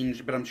can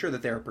change, but I'm sure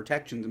that there are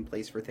protections in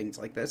place for things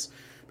like this.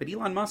 But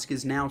Elon Musk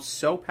is now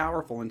so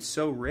powerful and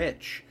so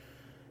rich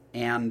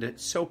and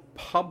so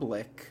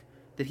public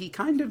that he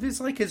kind of is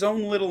like his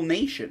own little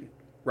nation,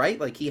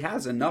 right? He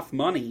has enough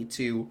money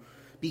to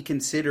be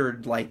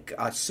considered like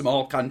a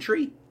small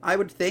country, I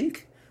would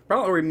think,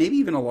 probably, or maybe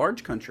even a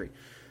large country.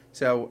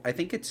 So I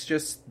think it's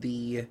just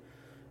the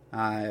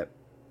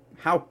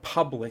how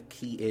public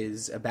he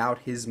is about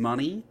his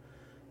money,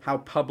 how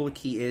public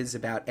he is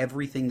about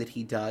everything that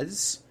he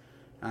does,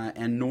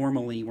 and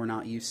normally we're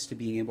not used to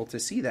being able to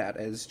see that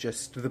as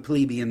just the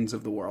plebeians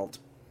of the world.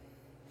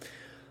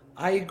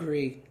 I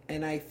agree,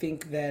 and I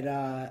think that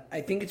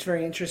I think it's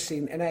very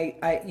interesting, and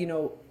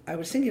I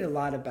was thinking a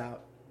lot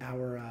about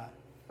our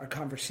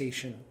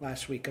conversation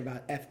last week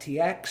about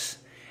FTX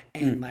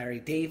and Larry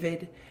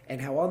David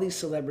and how all these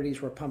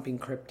celebrities were pumping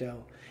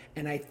crypto,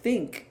 and I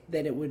think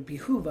that it would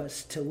behoove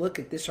us to look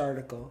at this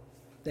article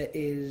that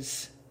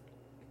is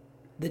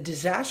the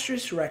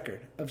disastrous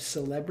record of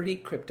celebrity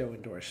crypto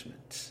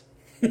endorsements.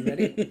 You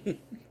ready?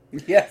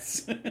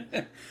 Yes.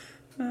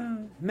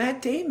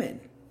 Matt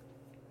Damon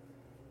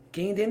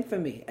gained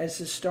infamy as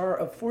the star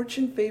of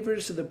Fortune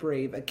Favors the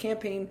Brave, a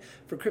campaign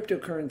for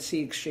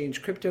cryptocurrency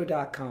exchange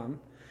Crypto.com.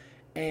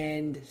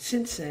 And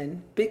since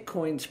then,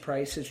 Bitcoin's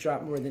price has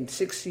dropped more than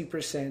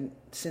 60%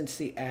 since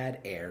the ad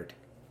aired.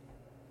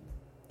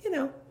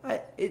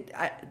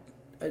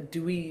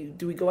 Do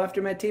we go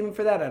after Matt Damon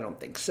for that? I don't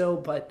think so,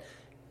 but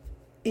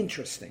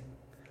interesting.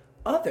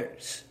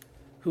 Others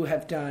who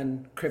have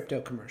done crypto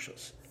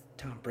commercials: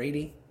 Tom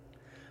Brady,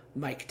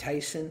 Mike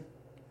Tyson,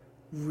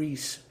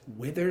 Reese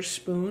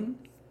Witherspoon,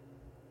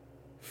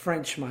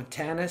 French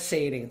Montana,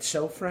 Say It Ain't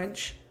So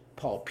French,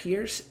 Paul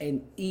Pierce,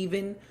 and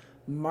even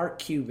Mark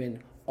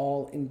Cuban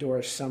all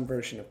endorse some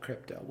version of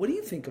crypto. What do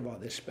you think of all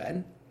this,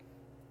 Ben?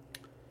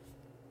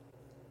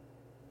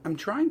 I'm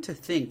trying to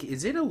think,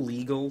 is it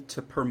illegal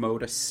to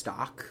promote a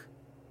stock?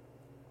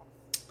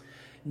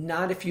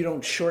 Not if you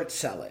don't short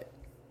sell it.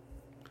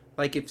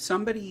 Like if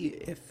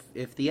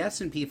the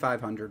S&P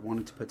 500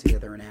 wanted to put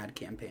together an ad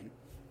campaign,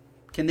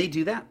 can they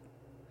do that?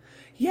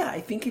 Yeah,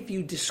 I think if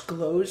you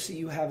disclose that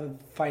you have a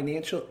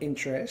financial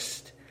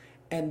interest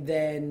and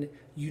then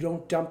you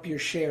don't dump your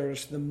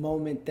shares the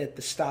moment that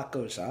the stock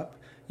goes up,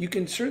 you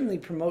can certainly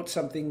promote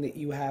something that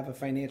you have a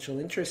financial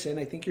interest in.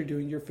 I think you're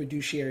doing your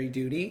fiduciary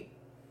duty.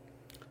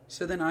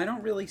 So then I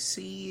don't really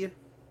see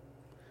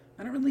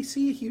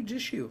a huge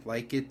issue.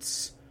 Like,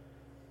 it's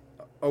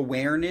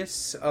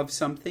awareness of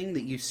something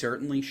that you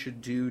certainly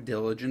should do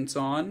diligence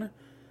on.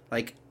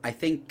 Like, I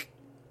think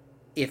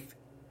if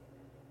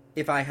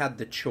I had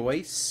the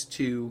choice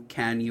to,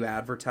 can you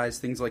advertise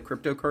things like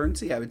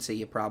cryptocurrency, I would say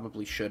you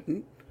probably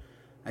shouldn't.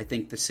 I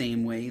think the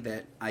same way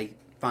that I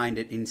find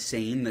it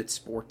insane that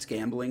sports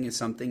gambling is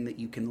something that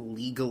you can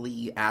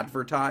legally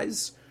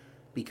advertise,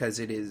 because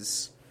it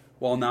is,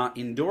 while not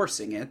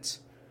endorsing it,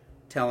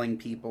 telling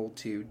people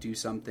to do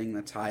something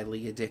that's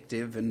highly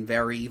addictive and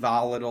very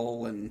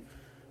volatile, and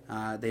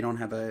they don't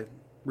have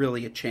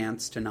really a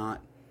chance to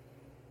not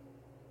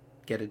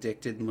get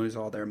addicted and lose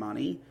all their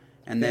money.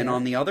 And then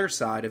on the other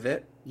side of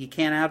it, you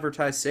can't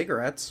advertise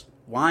cigarettes.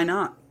 Why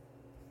not?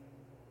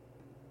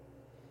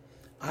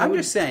 I'm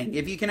just saying,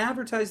 if you can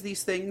advertise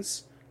these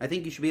things, I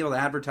think you should be able to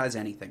advertise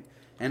anything.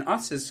 And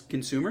us as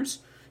consumers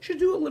should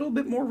do a little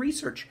bit more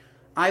research.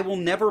 I will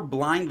never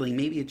blindly,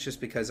 maybe it's just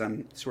because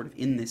I'm sort of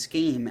in this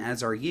game,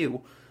 as are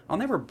you, I'll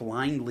never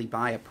blindly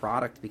buy a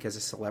product because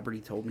a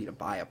celebrity told me to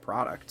buy a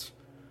product.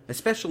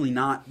 Especially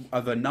not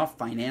of enough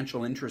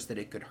financial interest that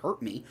it could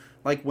hurt me.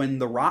 Like when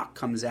The Rock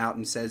comes out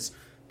and says,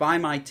 buy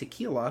my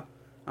tequila,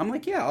 I'm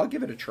like, yeah, I'll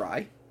give it a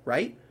try,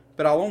 right?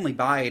 But I'll only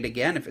buy it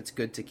again if it's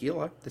good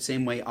tequila. The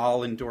same way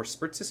I'll endorse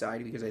Sprit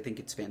Society because I think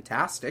it's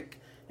fantastic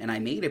and I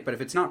made it. But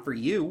if it's not for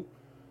you,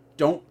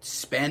 don't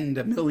spend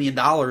 $1 million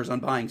on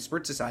buying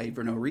Sprit Society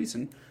for no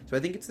reason. So I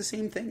think it's the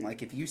same thing.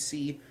 Like if you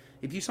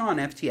saw an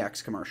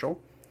FTX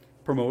commercial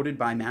promoted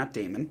by Matt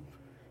Damon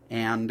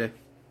and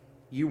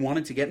you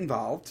wanted to get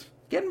involved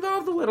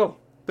a little.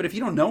 But if you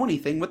don't know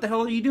anything, what the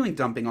hell are you doing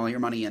dumping all your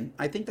money in?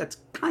 I think that's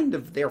kind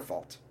of their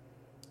fault.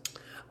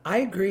 I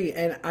agree,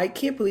 and I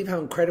can't believe how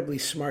incredibly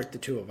smart the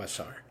two of us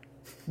are.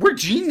 We're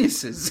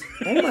geniuses.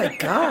 Oh my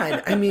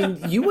God. I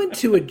mean, you went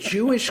to a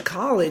Jewish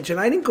college, and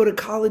I didn't go to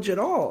college at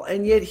all,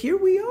 and yet here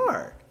we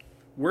are.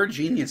 We're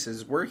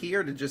geniuses. We're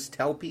here to just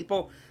tell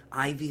people,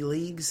 Ivy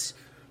Leagues,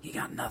 you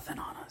got nothing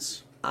on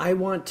us. I've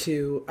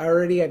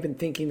been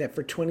thinking that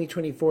for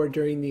 2024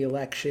 during the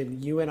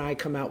election, you and I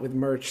come out with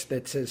merch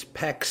that says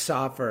Peck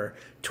Soffer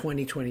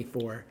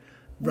 2024,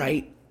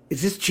 right?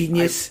 Is this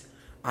genius?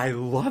 I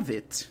love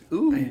it.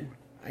 Ooh.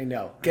 I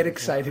know. Get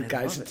excited,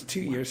 guys. It's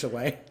 2 years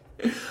away.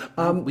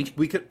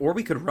 We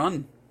could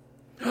run.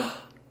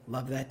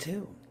 Love that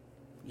too.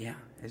 Yeah,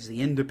 as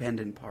the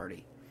independent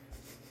party.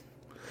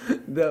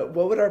 What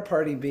would our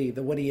party be?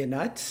 The What Are You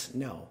Nuts?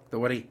 No. The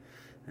What Are You...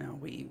 No,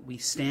 we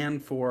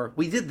stand for...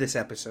 We did this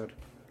episode.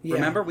 Yeah.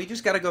 Remember? We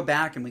just got to go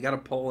back and we got to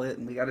pull it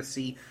and we got to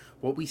see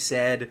what we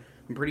said.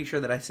 I'm pretty sure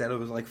that I said it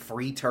was like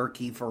free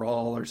turkey for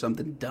all or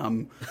something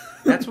dumb.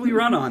 That's what we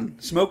run on.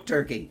 Smoked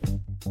turkey.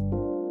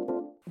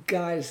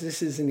 Guys,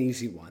 this is an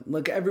easy one.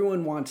 Look,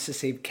 everyone wants to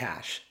save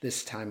cash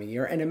this time of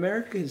year, and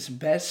America's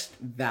Best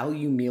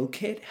Value Meal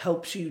Kit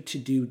helps you to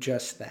do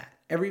just that.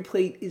 Every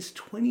plate is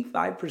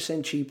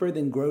 25% cheaper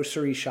than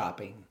grocery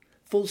shopping.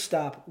 Full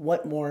stop.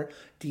 What more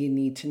do you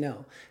need to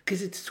know?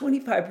 Because it's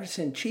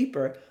 25%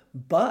 cheaper,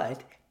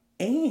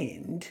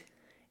 and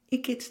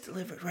it gets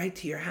delivered right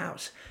to your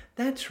house.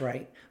 That's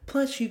right.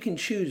 Plus, you can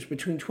choose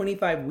between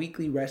 25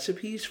 weekly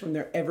recipes from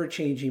their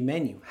ever-changing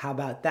menu. How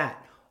about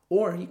that?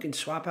 Or you can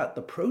swap out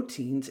the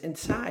proteins and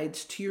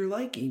sides to your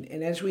liking.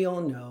 And as we all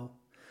know,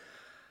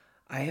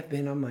 I have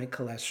been on my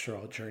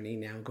cholesterol journey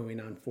now going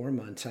on 4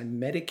 months. I'm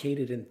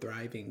medicated and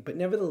thriving. But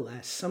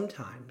nevertheless,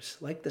 sometimes,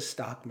 like the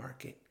stock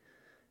market,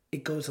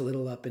 it goes a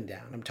little up and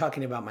down. I'm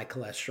talking about my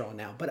cholesterol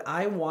now. But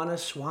I want to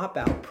swap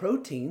out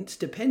proteins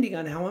depending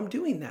on how I'm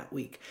doing that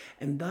week.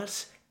 And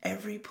thus,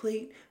 every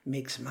plate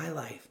makes my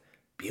life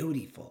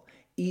beautiful.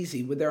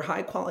 Easy with their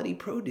high quality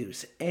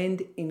produce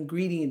and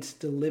ingredients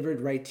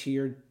delivered right to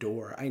your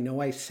door. I know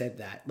I said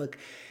that. Look,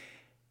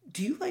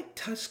 do you like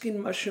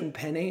Tuscan mushroom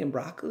penne and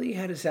broccoli?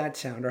 How does that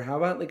sound? Or how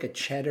about like a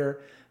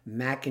cheddar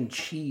mac and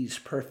cheese,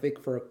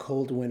 perfect for a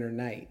cold winter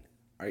night?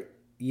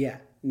 Yeah,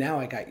 now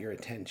I got your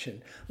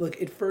attention.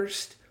 Look, at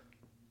first,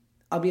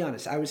 I'll be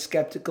honest, I was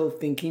skeptical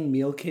thinking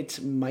meal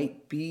kits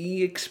might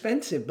be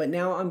expensive, but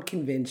now I'm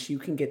convinced you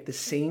can get the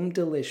same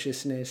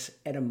deliciousness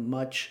at a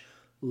much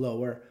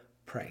lower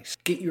price.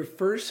 Get your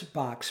first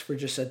box for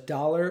just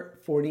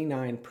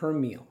 $1.49 per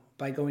meal.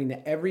 by going to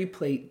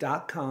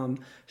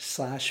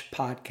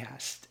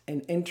everyplate.com/podcast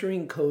and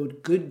entering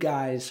code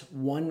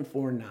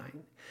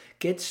GOODGUYS149.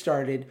 Get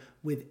started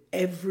with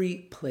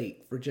Every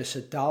Plate for just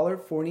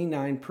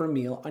 $1.49 per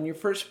meal on your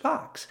first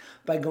box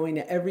by going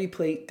to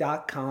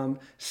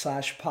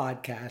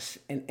everyplate.com/podcast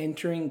and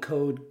entering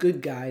code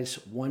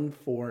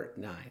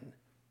GOODGUYS149.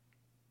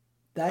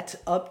 That's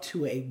up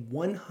to a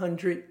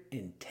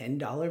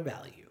 $110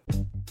 value.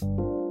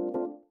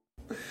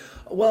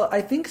 Well,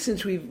 I think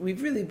since we've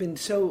really been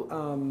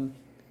so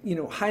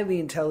highly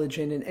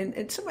intelligent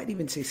and some might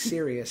even say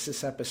serious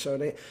this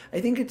episode, I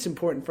think it's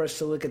important for us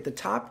to look at the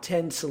top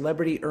 10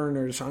 celebrity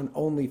earners on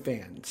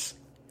OnlyFans.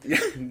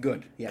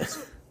 Good,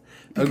 yes.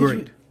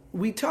 Agreed.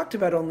 We talked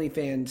about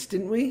OnlyFans,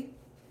 didn't we?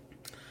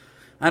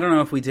 I don't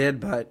know if we did,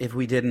 but if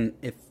we didn't,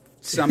 if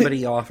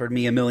somebody offered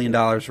me $1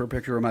 million for a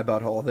picture of my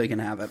butthole, they can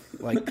have it.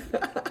 Like,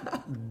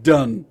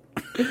 done.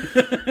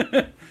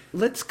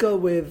 Let's go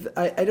with,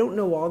 I don't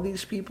know all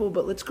these people,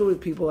 but let's go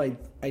with people I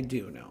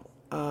do know.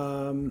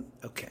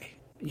 Okay.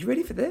 You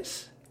ready for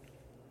this?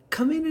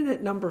 Coming in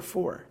at number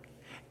 4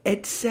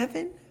 at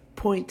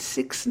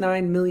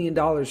 $7.69 million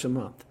a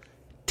month.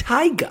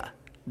 Tyga.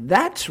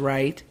 That's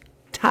right.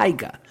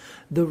 Tyga.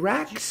 The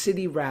Rack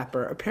City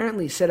rapper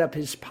apparently set up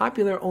his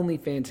popular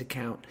OnlyFans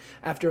account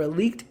after a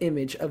leaked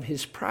image of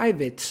his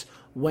privates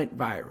went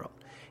viral.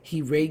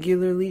 He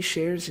regularly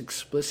shares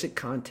explicit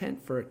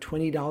content for a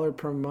 $20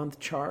 per month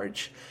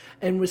charge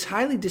and was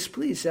highly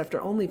displeased after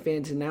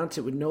OnlyFans announced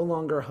it would no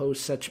longer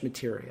host such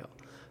material.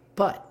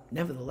 But,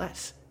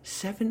 nevertheless,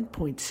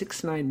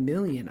 $7.69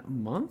 million a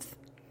month?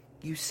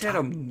 You said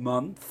a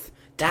month?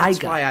 That's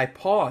Tyga. why I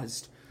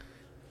paused.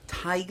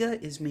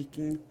 Tyga is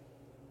making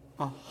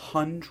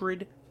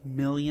 $100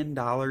 million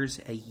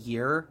a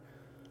year.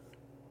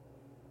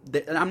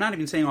 I'm not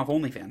even saying off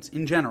OnlyFans.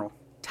 In general,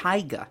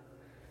 Tyga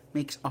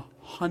makes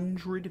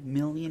 $100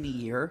 million a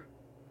year.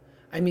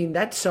 I mean,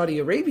 that's Saudi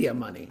Arabia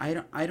money.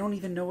 I don't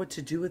even know what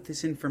to do with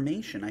this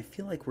information. I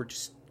feel like we're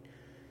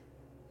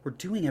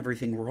doing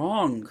everything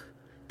wrong.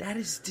 That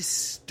is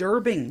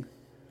disturbing.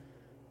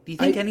 Do you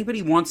think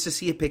anybody wants to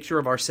see a picture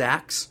of our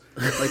sacks?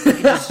 Like,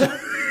 we just,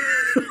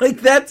 like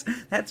that's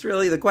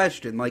really the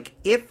question. Like,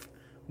 if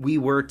we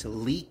were to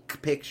leak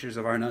pictures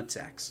of our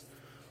nutsacks,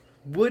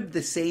 would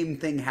the same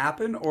thing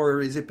happen,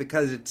 or is it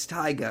because it's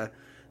Tyga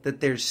that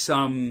there's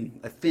some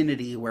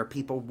affinity where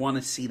people want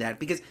to see that?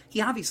 Because he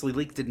obviously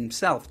leaked it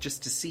himself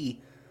just to see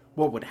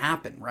what would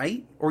happen,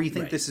 right? Or you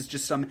think this is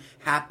just some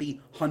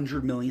happy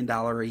 $100 million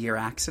a year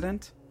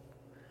accident?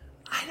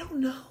 I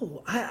don't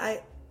know.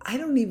 I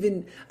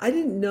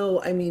didn't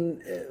know, I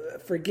mean,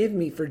 forgive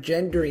me for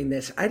gendering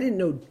this. I didn't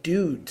know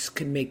dudes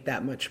can make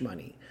that much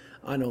money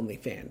on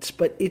OnlyFans.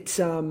 But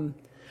it's,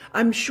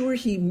 I'm sure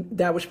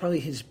that was probably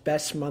his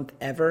best month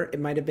ever.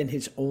 It might have been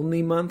his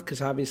only month because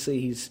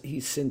obviously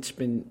he's since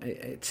been,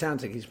 it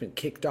sounds like he's been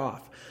kicked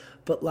off.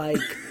 But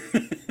like,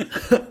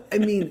 I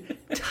mean,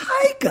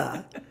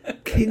 Tyga,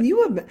 can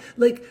you imagine?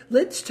 Like,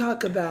 let's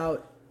talk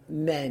about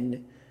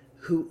men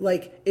who,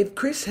 like, if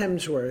Chris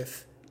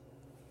Hemsworth,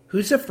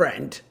 who's a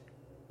friend,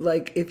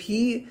 like, if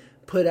he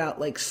put out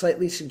like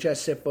slightly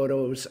suggestive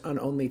photos on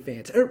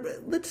OnlyFans, or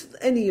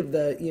any of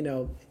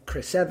the,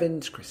 Chris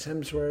Evans, Chris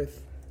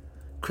Hemsworth,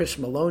 Chris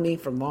Maloney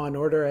from Law and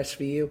Order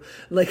SVU,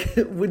 like,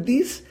 would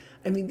these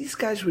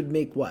guys would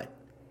make what?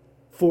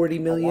 40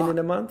 million in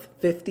a month?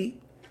 50?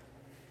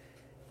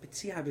 But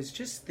see, I was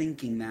just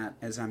thinking that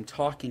as I'm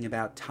talking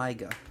about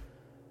Tyga.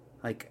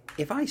 Like,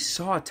 if I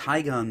saw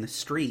Tyga on the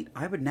street,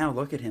 I would now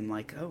look at him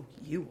like, oh,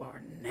 you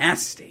are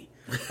nasty.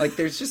 Like,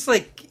 there's just,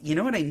 like, you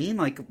know what I mean?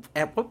 Like,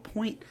 at what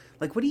point,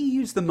 like, what do you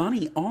use the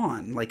money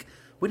on? Like,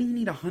 what do you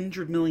need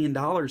 $100 million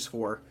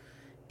for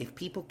if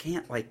people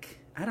can't, like,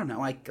 I don't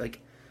know, I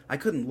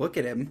couldn't look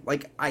at him.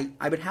 Like, I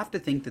would have to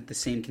think that the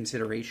same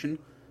consideration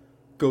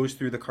goes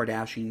through the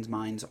Kardashians'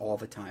 minds all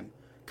the time.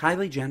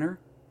 Kylie Jenner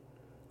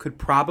could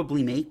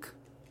probably make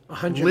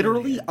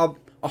literally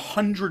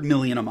 $100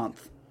 million a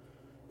month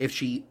if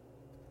she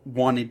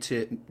wanted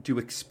to do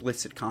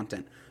explicit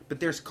content.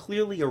 But there's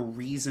clearly a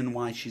reason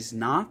why she's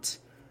not.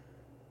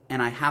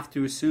 And I have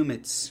to assume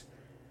it's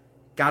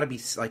got to be,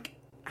 like,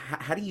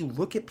 how do you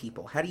look at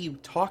people? How do you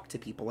talk to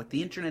people? Like,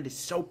 the internet is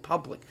so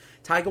public.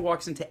 Tyga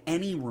walks into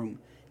any room,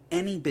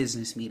 any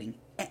business meeting,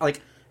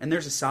 like, and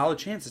there's a solid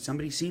chance that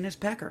somebody's seen his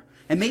pecker.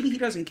 And maybe he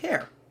doesn't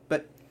care,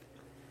 but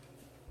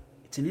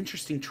it's an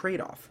interesting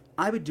trade-off.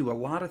 I would do a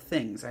lot of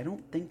things. I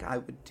don't think I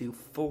would do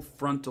full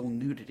frontal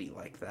nudity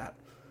like that.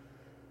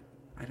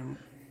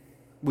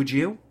 Would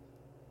you?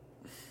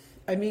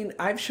 I mean,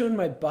 I've shown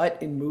my butt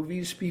in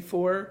movies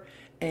before,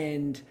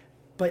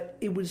 but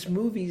it was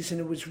movies,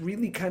 and it was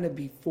really kind of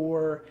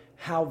before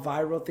how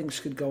viral things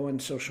could go on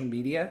social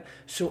media.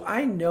 So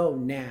I know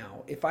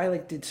now, if I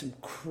like did some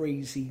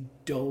crazy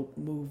dope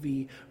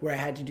movie where I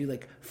had to do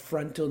like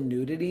frontal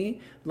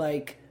nudity,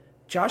 like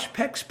Josh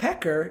Peck's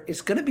pecker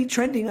is going to be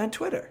trending on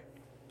Twitter.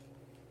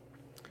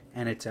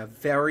 And it's a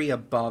very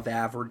above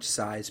average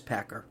size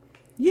pecker.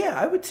 Yeah,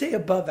 I would say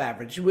above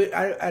average.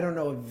 I don't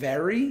know,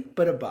 very,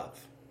 but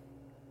above.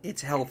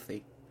 It's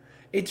healthy.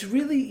 It's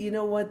really, you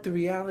know what the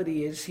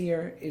reality is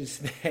here is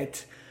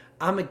that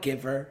I'm a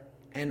giver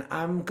and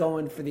I'm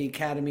going for the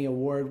Academy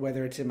Award,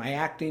 whether it's in my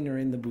acting or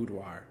in the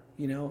boudoir.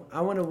 You know,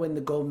 I want to win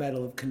the gold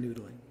medal of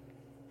canoodling.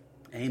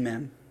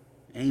 Amen.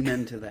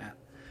 Amen to that.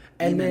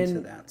 And Amen then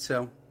to that.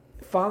 So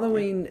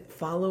following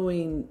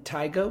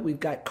Tyga, we've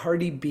got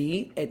Cardi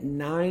B at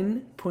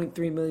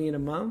 9.3 million a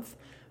month,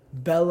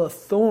 Bella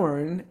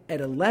Thorne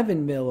at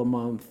 11 mil a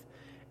month,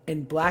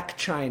 and Black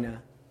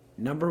China,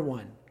 number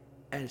one,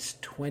 as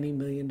 $20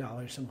 million a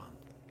month.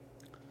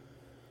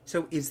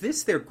 So is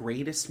this their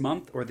greatest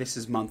month, or this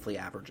is monthly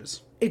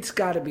averages? It's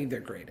got to be their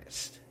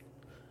greatest.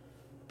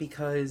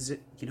 Because,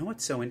 you know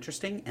what's so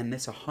interesting? And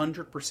this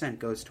 100%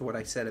 goes to what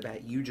I said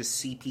about you just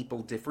see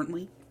people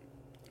differently.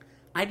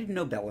 I didn't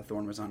know Bella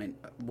Thorne was on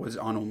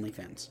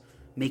OnlyFans,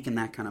 making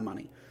that kind of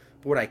money.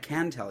 But what I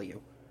can tell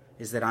you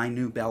is that I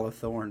knew Bella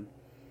Thorne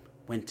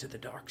went to the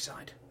dark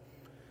side.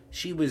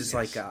 She was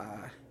was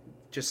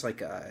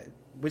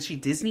she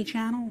Disney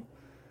Channel?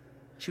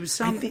 She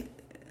was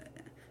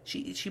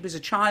she was a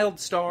child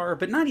star,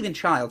 but not even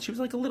child. She was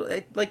like a little,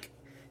 like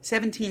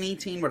 17,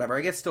 18, whatever.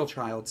 I guess still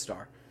child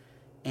star.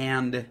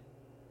 And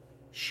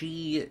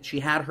she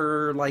had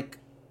her, like,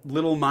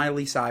 little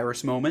Miley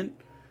Cyrus moment,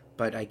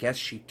 but I guess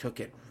she took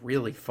it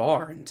really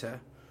far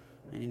into,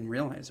 I didn't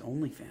realize,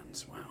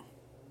 OnlyFans. Wow.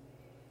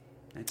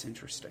 That's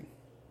interesting.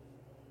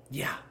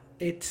 Yeah.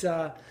 It's,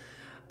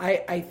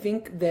 I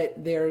think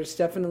that there's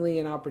definitely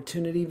an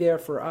opportunity there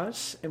for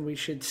us, and we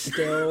should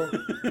still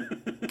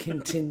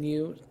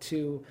continue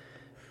to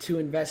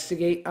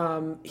investigate.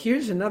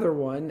 Here's another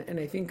one, and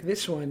I think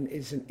this one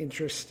is an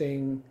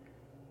interesting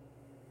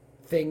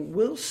thing.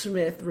 Will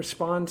Smith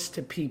responds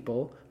to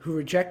people who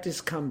reject his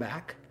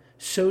comeback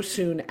so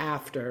soon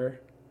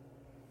after.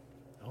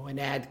 Oh, an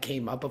ad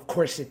came up. Of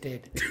course it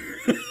did.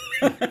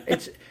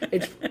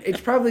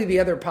 It's probably the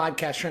other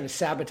podcast trying to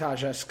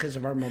sabotage us because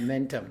of our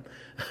momentum.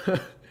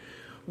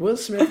 Will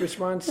Smith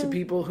responds to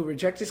people who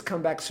reject his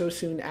comeback so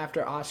soon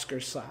after Oscar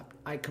slap.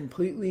 I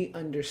completely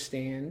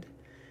understand.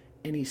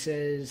 And he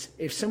says,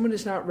 if someone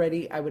is not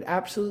ready, I would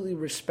absolutely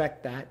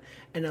respect that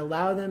and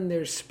allow them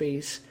their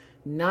space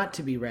not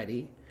to be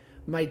ready.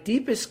 My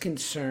deepest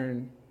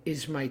concern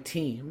is my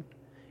team.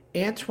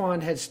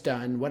 Antoine has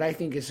done what I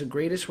think is the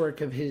greatest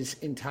work of his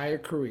entire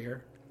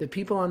career. The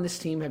people on this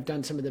team have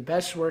done some of the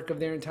best work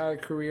of their entire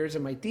careers,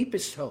 and my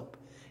deepest hope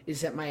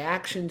is that my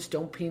actions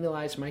don't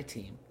penalize my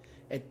team.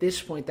 At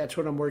this point, that's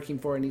what I'm working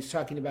for, and he's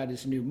talking about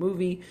his new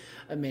movie,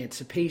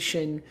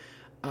 Emancipation.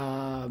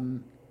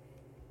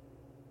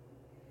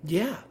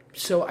 Yeah,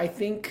 so I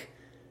think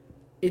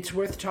it's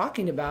worth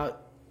talking about.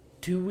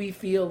 Do we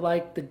feel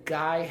like the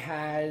guy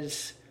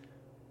has,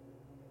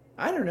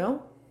 I don't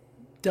know,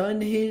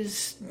 done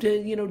his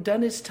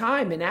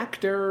time in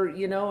actor,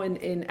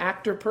 in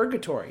actor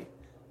purgatory?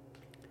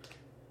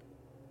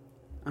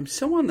 I'm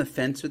so on the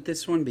fence with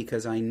this one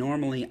because I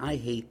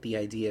hate the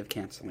idea of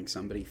canceling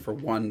somebody for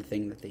one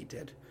thing that they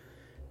did.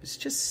 It's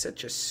just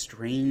such a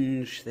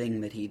strange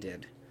thing that he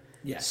did.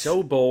 Yes.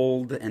 So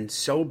bold and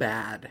so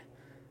bad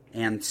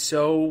and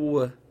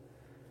so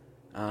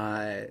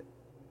I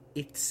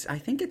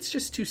think it's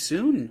just too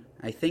soon.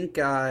 I think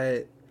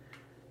has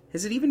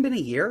it even been a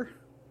year?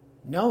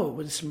 No, it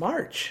was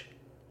March.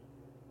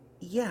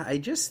 Yeah, I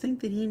just think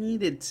that he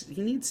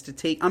needs to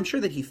take, I'm sure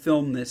that he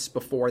filmed this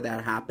before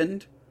that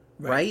happened.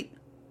 Right?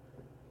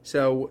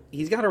 So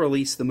he's got to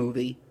release the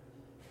movie.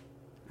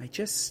 I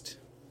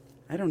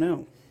don't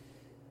know.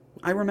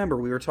 I remember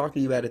we were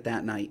talking about it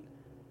that night.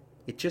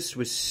 It just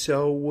was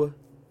so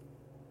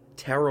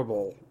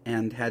terrible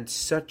and had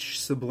such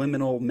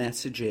subliminal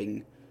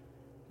messaging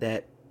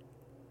that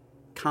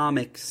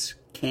comics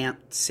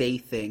can't say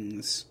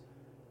things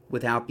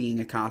without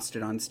being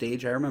accosted on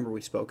stage. I remember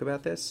we spoke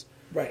about this.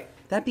 Right.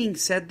 That being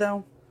said,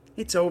 though,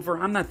 it's over.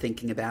 I'm not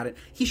thinking about it.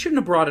 He shouldn't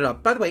have brought it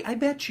up. By the way, I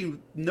bet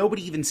you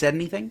nobody even said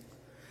anything.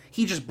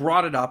 He just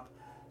brought it up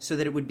so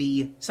that it would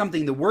be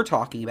something that we're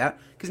talking about,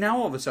 because now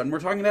all of a sudden we're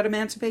talking about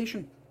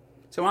emancipation.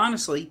 So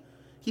honestly,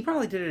 he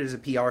probably did it as a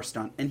PR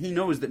stunt, and he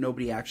knows that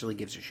nobody actually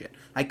gives a shit.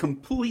 I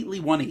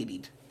completely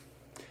 180'd.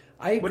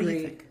 I agree. What do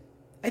you think?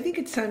 I think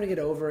it's time to get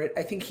over it.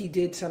 I think he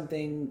did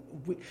something.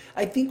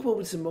 I think what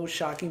was the most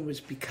shocking was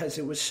because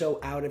it was so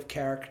out of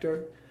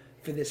character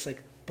for this,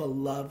 like,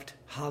 beloved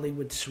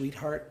Hollywood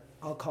sweetheart,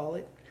 I'll call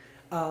it.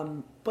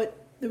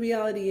 But the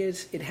reality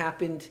is it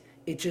happened.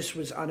 It just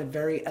was on a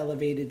very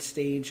elevated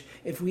stage.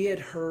 If we had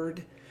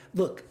heard,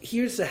 look,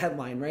 here's the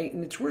headline, right?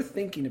 And it's worth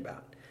thinking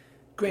about.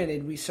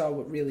 Granted, we saw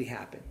what really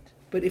happened.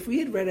 But if we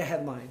had read a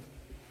headline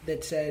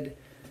that said,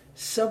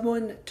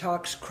 someone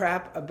talks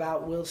crap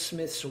about Will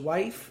Smith's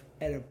wife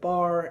at a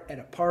bar, at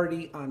a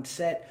party, on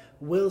set,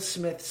 Will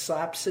Smith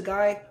slaps a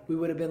guy, we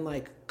would have been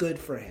like, good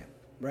for him,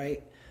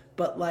 right?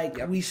 But like,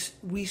 yep.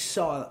 we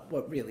saw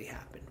what really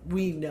happened.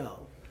 We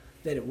know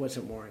that it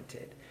wasn't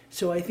warranted.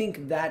 So I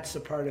think that's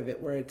the part of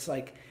it where it's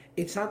like,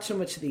 it's not so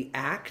much the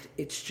act,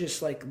 it's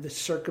just like the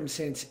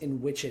circumstance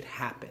in which it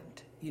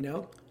happened, you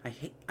know?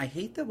 I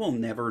hate that we'll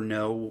never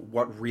know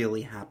what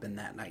really happened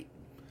that night.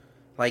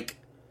 Like,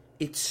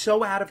 it's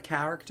so out of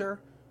character,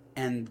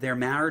 and their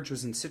marriage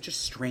was in such a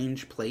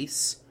strange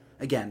place.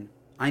 Again,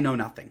 I know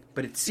nothing,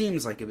 but it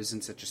seems like it was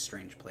in such a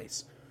strange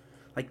place.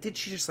 Like, did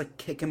she just, like,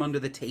 kick him under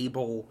the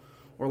table?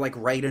 Or, like,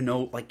 write a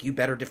note, like, you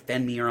better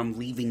defend me or I'm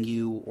leaving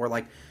you? Or,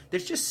 like,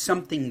 there's just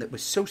something that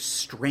was so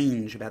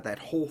strange about that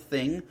whole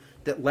thing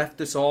that left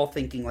us all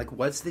thinking, like,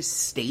 was this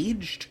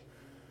staged?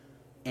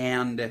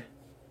 And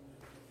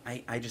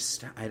I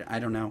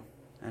don't know.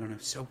 I don't know.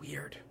 So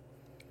weird.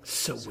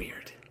 So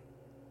weird.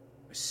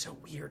 It was so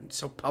weird and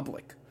so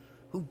public.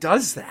 Who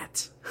does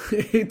that?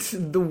 It's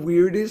the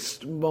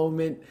weirdest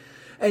moment.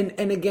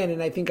 And again,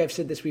 and I think I've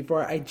said this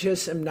before, I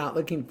just am not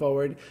looking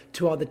forward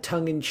to all the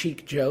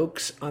tongue-in-cheek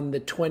jokes on the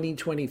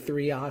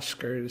 2023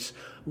 Oscars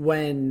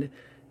when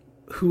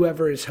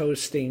whoever is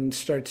hosting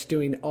starts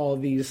doing all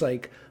these,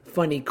 like,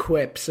 funny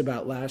quips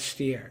about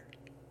last year.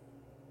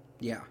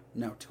 Yeah,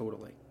 no,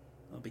 totally.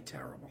 It'll be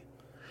terrible.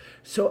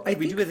 So Should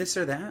we do a this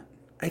or that?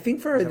 I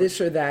think for this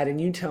or that, and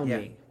you tell Yeah.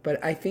 me,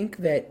 but I think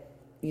that,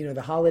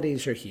 the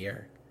holidays are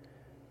here.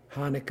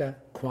 Hanukkah,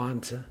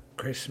 Kwanzaa,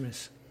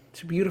 Christmas.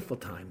 It's a beautiful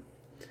time.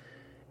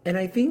 And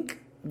I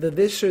think the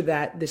this or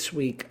that this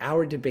week,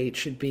 our debate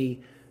should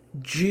be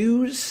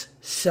Jews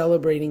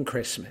celebrating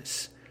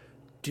Christmas.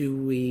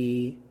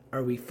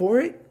 Are we for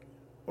it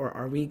or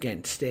are we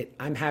against it?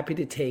 I'm happy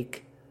to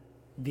take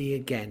the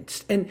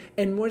against.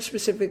 And more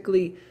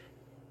specifically,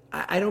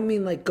 I don't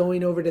mean like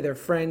going over to their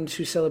friends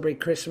who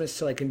celebrate Christmas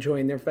to like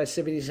enjoying their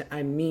festivities.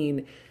 I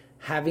mean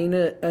having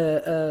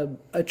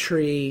a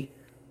tree,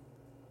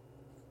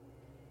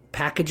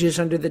 packages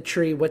under the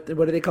tree. What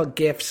do they call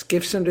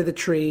gifts under the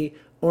tree,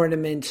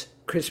 ornaments,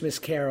 Christmas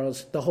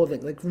carols, the whole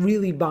thing. Like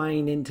really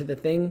buying into the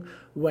thing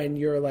when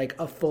you're like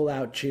a full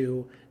out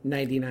Jew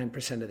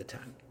 99% of the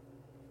time.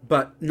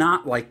 But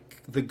not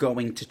like the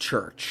going to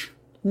church.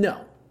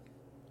 No,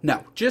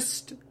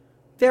 just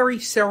very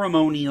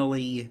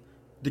ceremonially,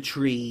 the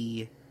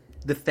tree,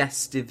 the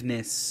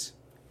festiveness.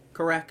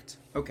 Correct?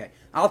 Okay.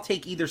 I'll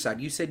take either side.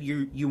 You said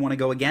you want to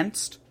go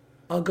against?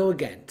 I'll go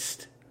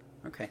against.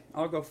 Okay,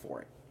 I'll go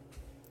for it.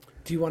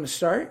 Do you want to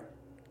start?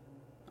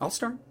 I'll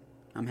start.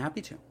 I'm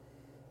happy to.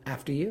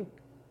 After you.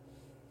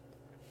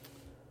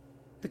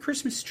 The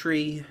Christmas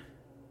tree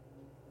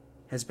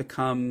has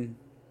become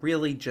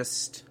really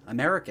just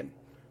American.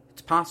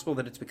 It's possible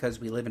that it's because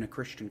we live in a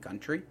Christian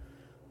country,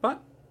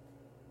 but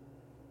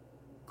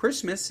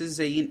Christmas is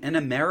an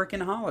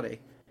American holiday.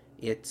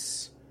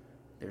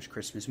 There's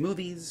Christmas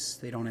movies.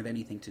 They don't have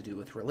anything to do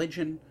with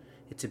religion.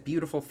 It's a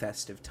beautiful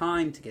festive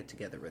time to get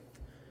together with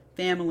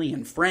family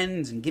and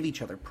friends and give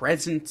each other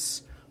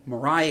presents.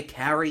 Mariah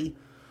Carey,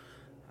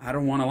 I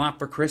don't want a lot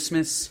for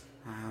Christmas.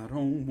 I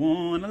don't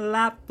want a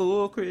lot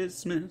for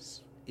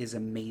Christmas is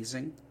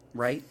amazing,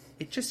 right?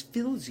 It just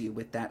fills you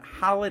with that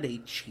holiday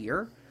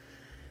cheer.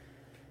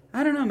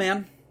 I don't know,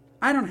 man.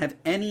 I don't have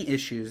any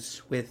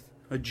issues with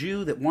a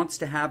Jew that wants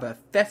to have a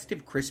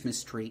festive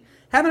Christmas tree,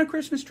 having a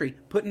Christmas tree,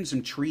 putting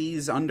some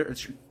presents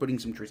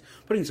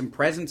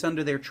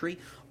under their tree.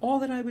 All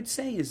that I would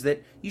say is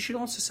that you should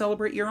also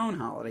celebrate your own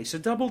holiday. So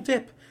double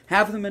dip.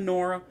 Have the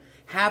menorah,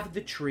 have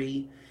the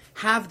tree,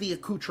 have the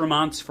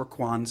accoutrements for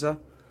Kwanzaa.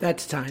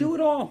 That's time. Do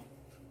it all.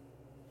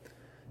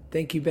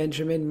 Thank you,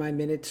 Benjamin. My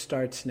minute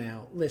starts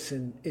now.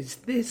 Listen, is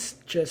this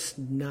just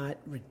not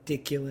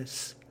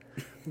ridiculous?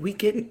 We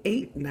get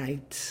 8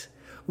 nights.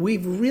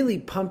 We've really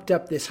pumped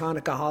up this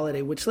Hanukkah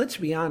holiday, which, let's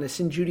be honest,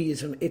 in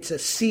Judaism, it's a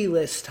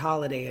C-list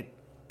holiday at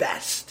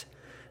best.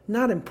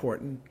 Not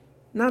important,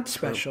 not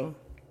special,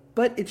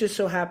 but it just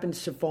so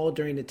happens to fall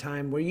during a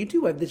time where you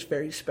do have this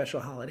very special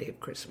holiday of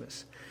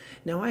Christmas.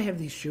 Now, I have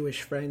these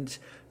Jewish friends.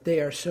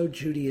 They are so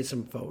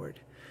Judaism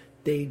forward.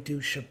 They do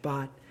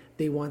Shabbat.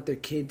 They want their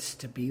kids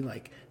to be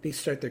like, they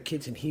start their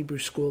kids in Hebrew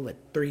school at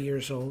 3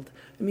 years old.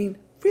 I mean,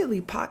 really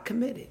pot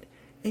committed.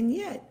 And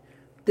yet,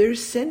 they're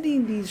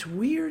sending these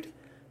weird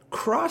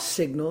cross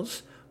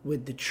signals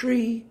with the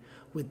tree,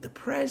 with the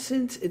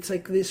presents. It's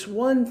like this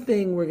one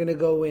thing we're going to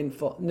go in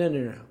full.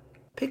 No.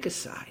 Pick a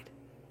side.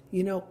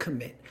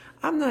 Commit.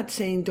 I'm not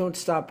saying don't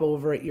stop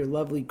over at your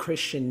lovely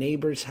Christian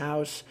neighbor's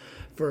house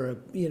for,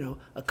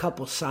 a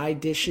couple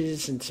side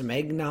dishes and some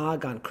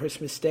eggnog on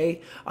Christmas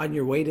Day on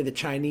your way to the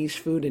Chinese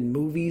food and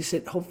movies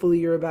that hopefully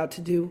you're about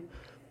to do.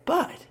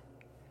 But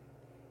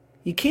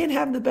you can't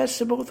have the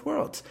best of both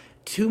worlds.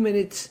 2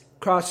 minutes,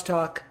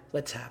 crosstalk,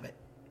 let's have it.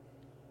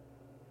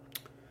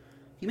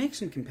 You make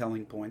some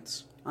compelling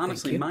points.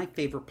 Honestly, my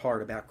favorite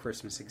part about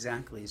Christmas,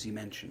 exactly as you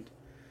mentioned,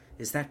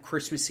 is that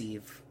Christmas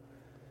Eve,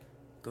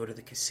 go to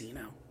the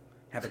casino,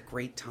 have a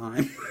great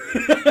time.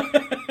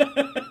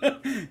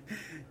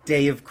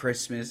 Day of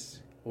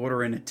Christmas,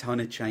 order in a ton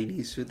of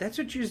Chinese food. That's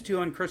what Jews do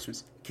on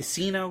Christmas.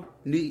 Casino,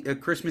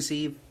 Christmas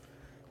Eve,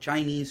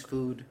 Chinese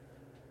food,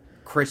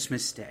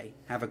 Christmas Day.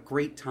 Have a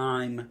great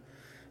time.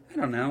 I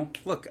don't know.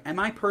 Look, am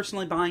I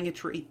personally buying a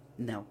tree?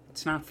 No,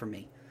 it's not for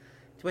me.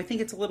 Do I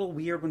think it's a little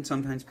weird when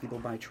sometimes people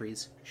buy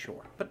trees?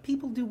 Sure. But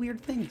people do weird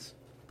things.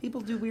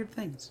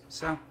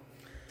 So,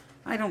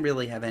 I don't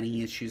really have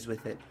any issues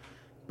with it.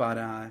 But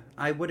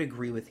I would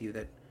agree with you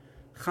that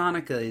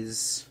Hanukkah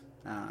is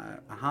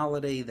a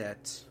holiday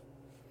that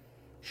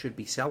should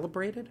be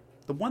celebrated.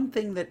 The one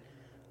thing that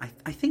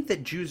I think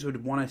that Jews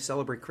would want to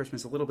celebrate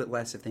Christmas a little bit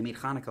less if they made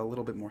Hanukkah a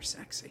little bit more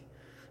sexy.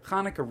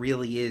 Hanukkah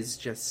really is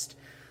just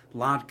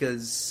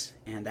latkes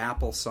and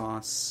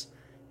applesauce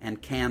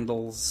and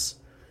candles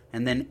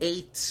and then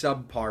 8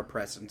 subpar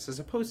presents, as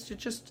opposed to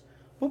just,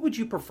 what would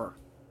you prefer?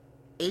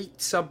 8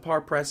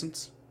 subpar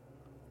presents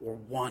or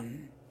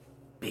 1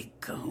 big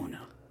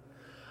kahuna?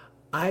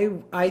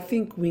 I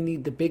think we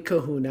need the big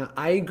kahuna.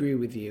 I agree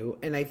with you.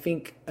 And I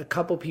think a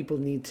couple people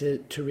need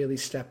to really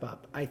step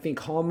up. I think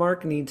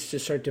Hallmark needs to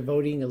start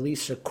devoting at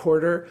least a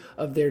quarter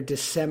of their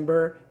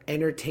December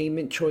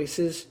entertainment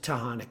choices to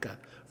Hanukkah,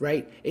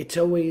 right? It's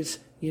always,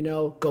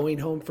 going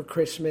home for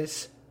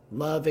Christmas,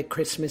 love at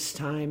Christmas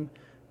time,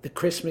 the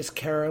Christmas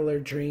caroler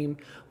dream.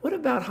 What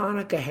about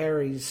Hanukkah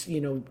Harry's,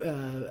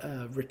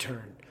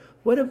 return?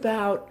 What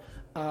about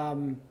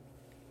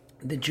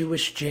the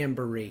Jewish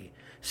Jamboree?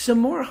 Some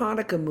more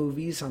Hanukkah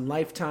movies on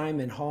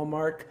Lifetime and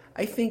Hallmark.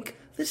 I think,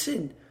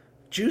 listen,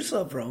 Jews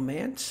love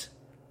romance.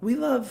 We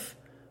love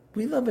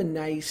a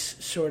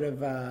nice sort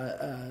of,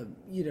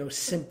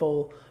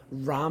 simple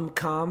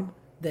rom-com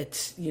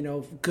that's,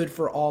 good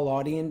for all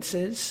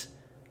audiences.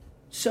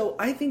 So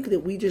I think that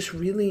we just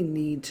really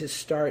need to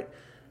start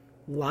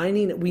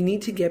we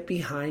need to get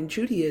behind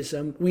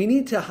Judaism. We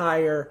need to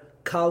hire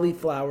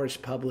Cauliflower's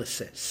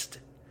publicist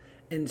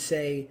and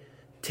say,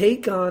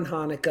 take on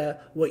Hanukkah,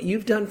 what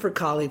you've done for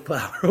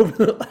cauliflower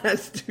over the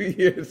last 2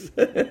 years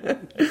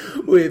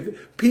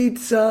with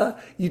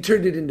pizza. You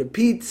turned it into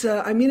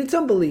pizza. I mean, it's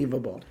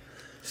unbelievable.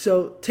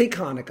 So take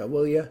Hanukkah,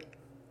 will you?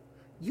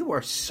 You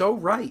are so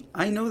right.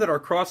 I know that our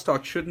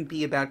crosstalk shouldn't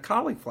be about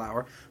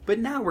cauliflower, but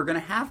now we're going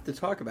to have to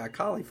talk about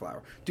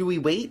cauliflower. Do we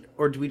wait,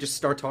 or do we just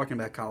start talking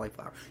about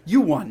cauliflower? You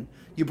won.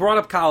 You brought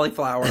up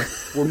cauliflower.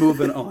 We're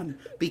moving on.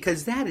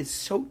 Because that is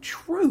so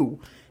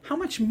true. How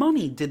much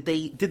money did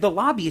the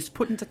lobbyists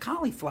put into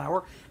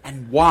cauliflower,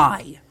 and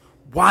why?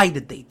 Why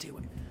did they do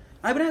it?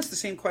 I would ask the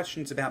same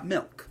questions about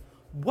milk.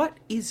 What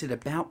is it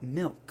about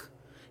milk?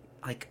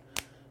 Like,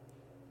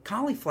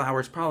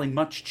 cauliflower is probably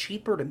much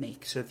cheaper to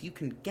make, so if you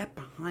can get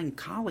behind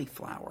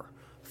cauliflower,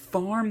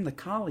 farm the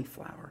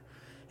cauliflower,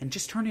 and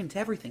just turn it into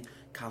everything.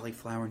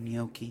 Cauliflower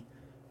gnocchi,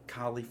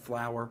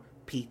 cauliflower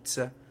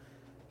pizza,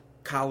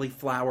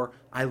 cauliflower.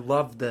 I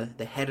love the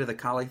head of the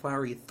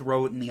cauliflower. You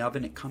throw it in the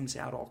oven, it comes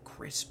out all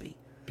crispy.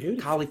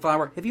 Beautiful.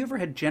 Cauliflower. Have you ever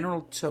had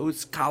General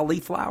Tso's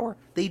cauliflower?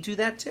 They do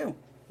that too.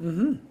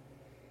 Mm-hmm.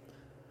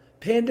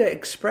 Panda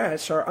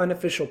Express, our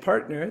unofficial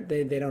partner,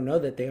 they don't know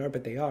that they are,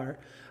 but they are.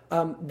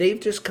 They've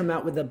just come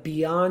out with a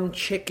Beyond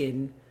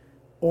Chicken,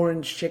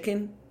 orange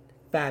chicken.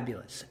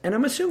 Fabulous. And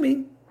I'm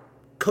assuming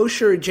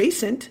kosher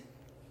adjacent.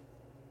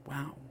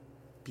 Wow.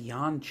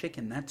 Beyond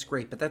Chicken, that's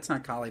great, but that's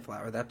not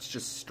cauliflower. That's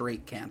just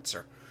straight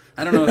cancer.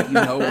 I don't know if you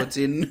know what's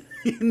in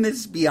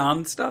this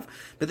Beyond stuff,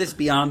 but this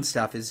Beyond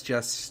stuff is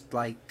just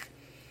like,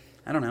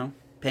 I don't know,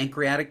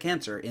 pancreatic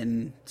cancer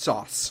in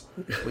sauce,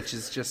 which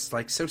is just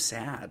like so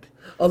sad.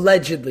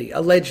 Allegedly.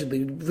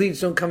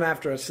 Please don't come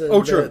after us.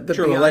 True.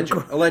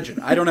 Alleged.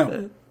 I don't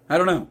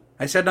know.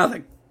 I said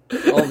nothing.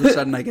 All of a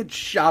sudden I get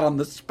shot on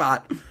the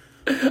spot.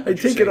 I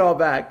take it all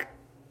back.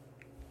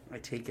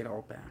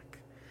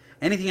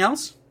 Anything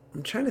else?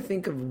 I'm trying to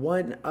think of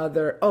one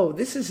other. Oh,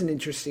 this is an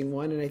interesting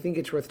one, and I think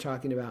it's worth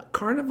talking about.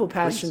 Carnival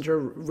passenger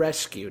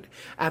rescued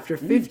after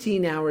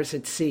 15 hours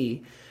at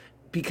sea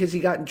because he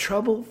got in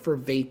trouble for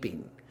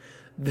vaping.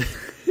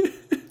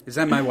 Is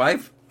that my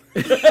wife?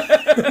 The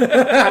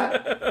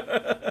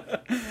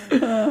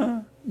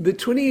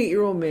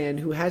 28-year-old man,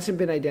 who hasn't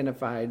been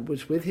identified,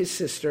 was with his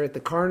sister at the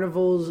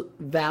Carnival's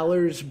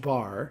Valor's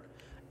Bar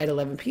at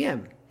 11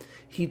 p.m.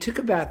 He took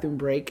a bathroom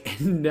break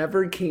and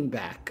never came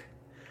back.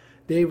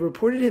 They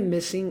reported him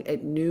missing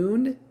at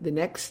noon the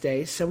next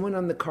day. Someone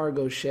on the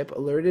cargo ship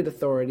alerted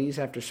authorities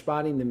after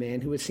spotting the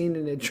man, who was seen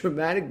in a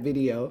dramatic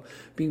video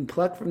being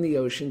plucked from the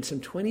ocean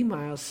some 20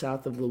 miles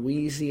south of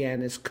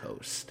Louisiana's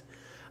coast.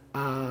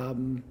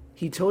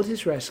 He told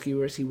his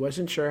rescuers he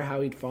wasn't sure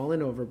how he'd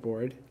fallen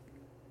overboard.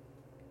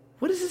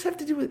 What does this have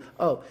to do with...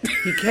 Oh,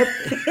 he kept...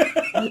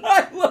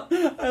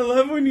 I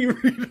love when you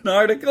read an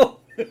article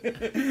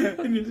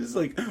and you're just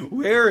like,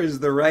 where is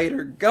the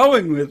writer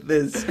going with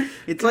this?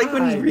 It's like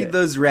when you read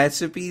those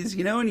recipes,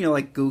 you know, and you're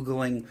like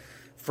Googling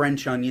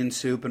French onion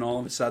soup, and all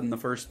of a sudden the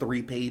first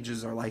 3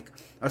 pages are like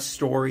a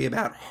story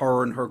about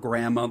her and her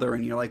grandmother,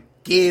 and you're like,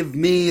 give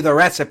me the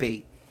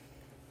recipe.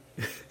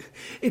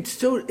 It's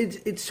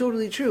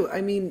totally true.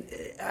 I mean,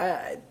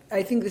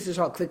 I think this is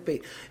all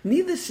clickbait.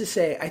 Needless to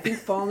say, I think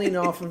falling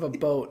off of a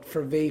boat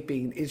for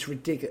vaping is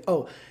ridiculous.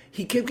 Oh,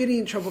 he kept getting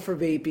in trouble for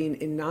vaping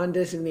in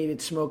non-designated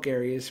smoke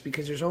areas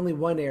because there's only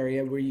one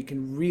area where you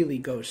can really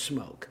go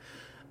smoke.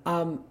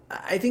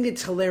 I think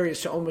it's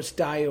hilarious to almost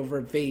die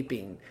over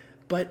vaping.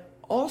 But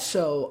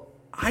also,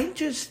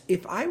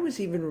 if I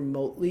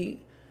remotely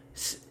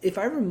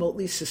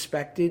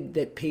suspected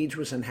that Paige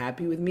was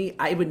unhappy with me,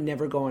 I would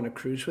never go on a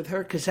cruise with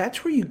her, because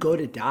that's where you go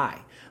to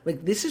die.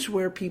 Like, this is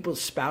where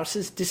people's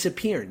spouses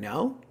disappear,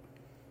 no?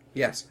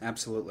 Yes,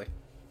 absolutely.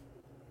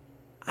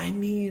 I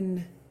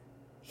mean,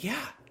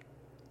 yeah.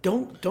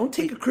 Don't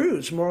take a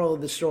cruise, moral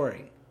of the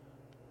story.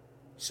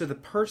 So the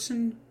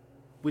person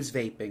was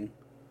vaping.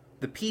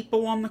 The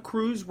people on the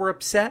cruise were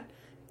upset,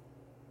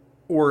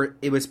 or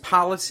it was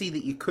policy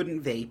that you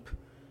couldn't vape.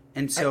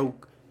 And so,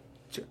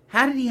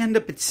 how did he end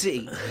up at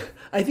sea?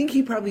 I think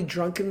he probably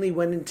drunkenly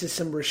went into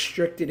some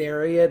restricted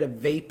area to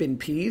vape in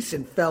peace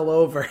and fell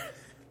over.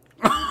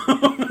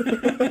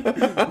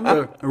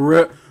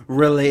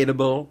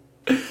 Relatable.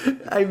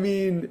 I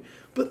mean,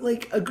 but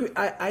like,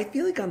 I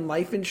feel like on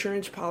life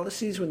insurance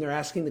policies, when they're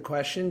asking the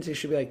questions, they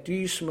should be like, do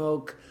you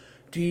smoke?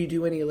 Do you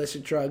do any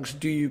illicit drugs?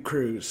 Do you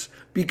cruise?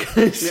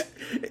 Because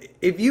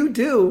if you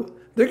do,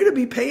 they're going to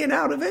be paying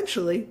out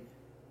eventually.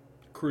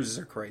 Cruises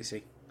are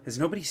crazy. Has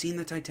nobody seen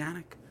the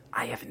Titanic?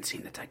 I haven't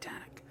seen the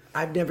Titanic.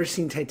 I've never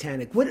seen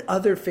Titanic. What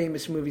other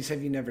famous movies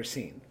have you never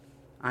seen?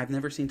 I've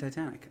never seen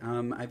Titanic.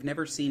 I've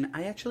never seen...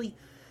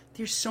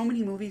 There's so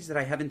many movies that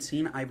I haven't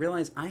seen. I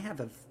realize I have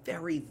a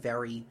very,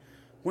 very...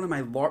 One of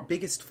my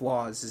biggest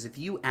flaws is if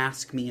you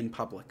ask me in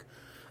public,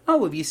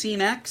 oh, have you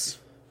seen X?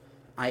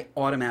 I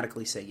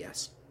automatically say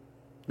yes.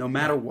 No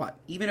matter what.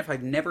 Even if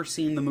I've never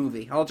seen the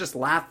movie. I'll just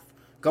laugh,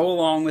 go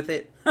along with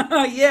it.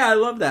 Yeah, I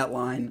love that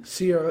line.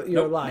 So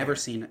you're a liar. Never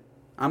seen it.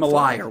 I'm a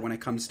liar when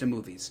it comes to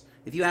movies.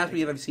 If you ask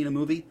me if I've seen a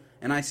movie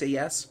and I say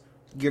yes,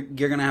 you're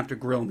going to have to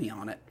grill me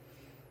on it.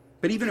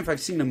 But even if I've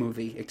seen a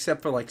movie,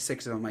 except for like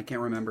 6 of them, I can't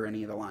remember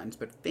any of the lines.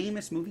 But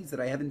famous movies that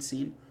I haven't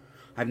seen,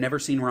 I've never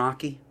seen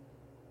Rocky.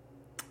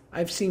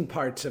 I've seen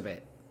parts of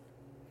it.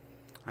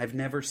 I've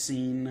never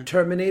seen...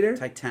 Terminator?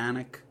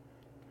 Titanic.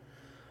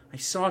 I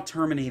saw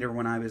Terminator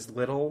when I was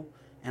little,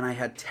 and I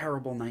had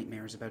terrible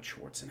nightmares about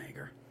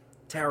Schwarzenegger.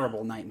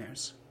 Terrible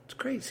nightmares. It's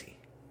crazy.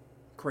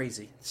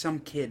 Crazy. Some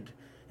kid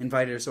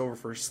invited us over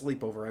for a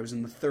sleepover. I was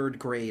in the 3rd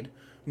grade.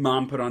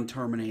 Mom put on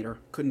Terminator.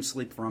 Couldn't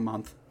sleep for a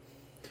month.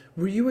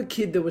 Were you a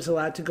kid that was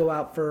allowed to go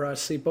out for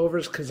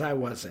sleepovers? Because I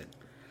wasn't.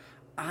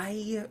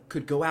 I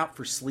could go out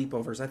for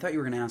sleepovers. I thought you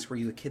were going to ask, were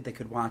you a kid that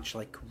could watch,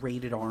 like,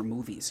 rated R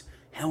movies?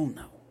 Hell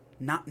no.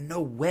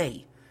 No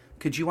way.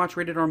 Could you watch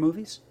rated R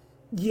movies?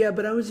 Yeah,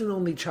 but I was an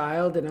only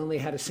child and only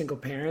had a single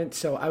parent,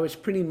 so I was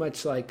pretty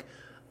much, like,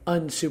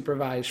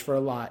 unsupervised for a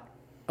lot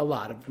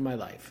of my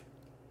life.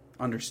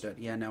 Understood.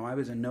 Yeah, no, I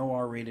was a no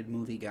R-rated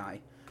movie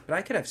guy. But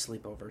I could have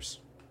sleepovers.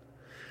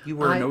 You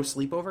were a no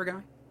sleepover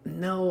guy?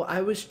 No,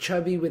 I was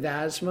chubby with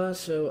asthma,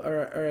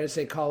 or as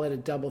they call it, a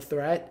double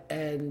threat.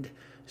 And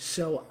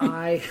so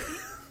I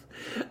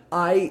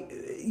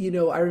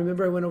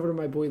remember I went over to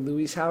my boy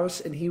Louie's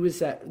house, and he was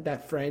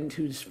that friend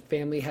whose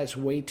family has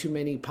way too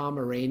many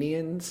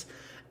Pomeranians.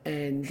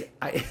 And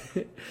I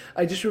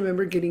just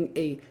remember getting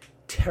a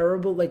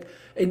terrible, like,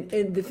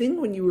 and the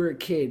thing when you were a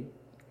kid,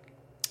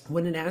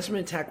 when an asthma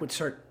attack would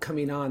start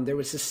coming on, there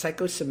was a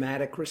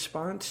psychosomatic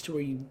response to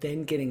where you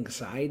then get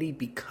anxiety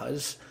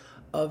because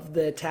of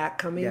the attack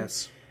coming.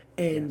 Yes.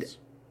 And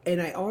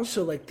I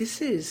also, like,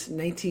 this is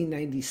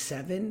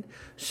 1997,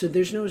 so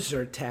there's no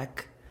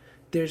Zyrtec,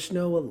 there's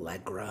no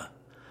Allegra.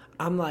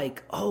 I'm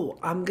like, oh,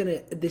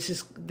 this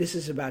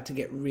is about to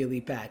get really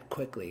bad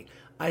quickly.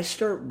 I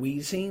start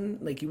wheezing,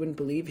 like you wouldn't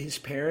believe. His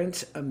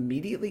parents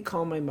immediately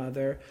call my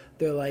mother.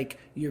 They're like,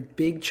 your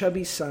big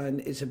chubby son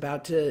is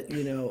about to,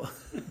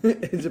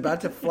 is about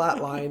to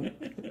flatline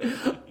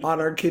on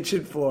our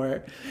kitchen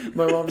floor.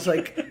 My mom's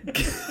like,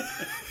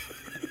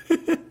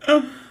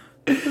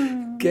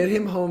 get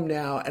him home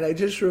now. And I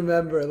just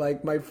remember,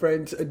 like, my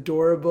friend's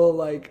adorable,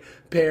 like,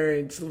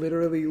 parents,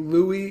 literally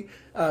Louie,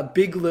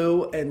 Big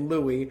Lou and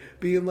Louie,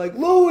 being like,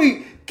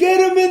 Louie,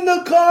 get him in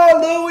the car,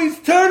 Louie's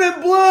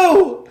turning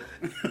blue.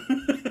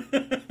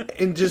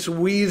 And just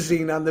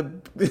wheezing on the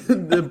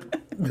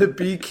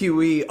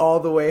BQE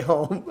all the way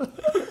home.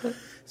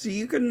 So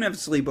you couldn't have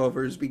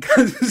sleepovers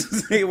because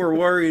they were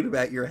worried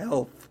about your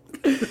health.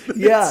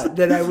 Yeah,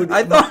 that I would.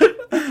 I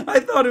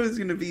thought it was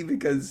going to be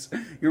because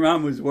your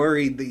mom was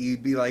worried that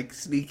you'd be like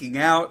sneaking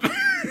out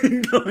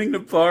and going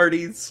to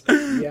parties.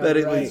 Yeah, but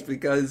it was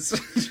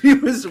because she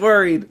was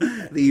worried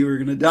that you were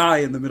going to die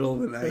in the middle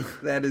of the night.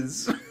 That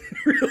is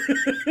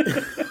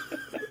really...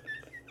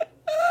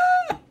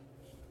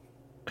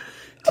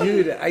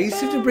 Dude, I used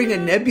to have to bring a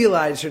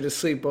nebulizer to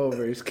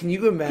sleepovers. Can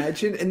you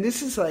imagine? And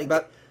this is like...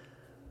 But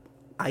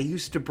I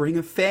used to bring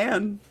a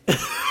fan.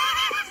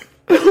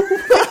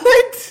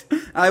 What?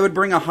 I would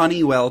bring a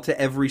Honeywell to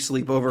every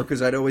sleepover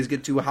because I'd always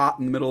get too hot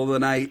in the middle of the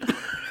night.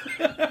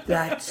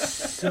 That's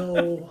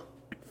so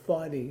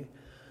funny.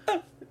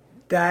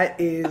 That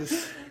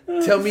is...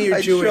 Tell me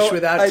you're Jewish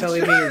without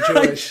telling me you're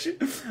Jewish.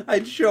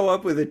 I'd show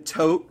up with a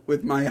tote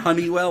with my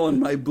Honeywell and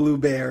my Blue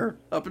Bear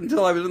up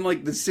until I was in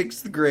like the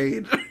 6th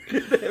grade.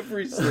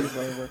 Every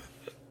sleepover.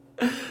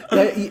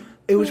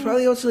 It was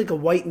probably also like a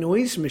white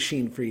noise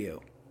machine for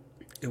you.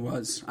 It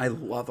was. I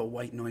love a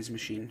white noise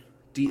machine.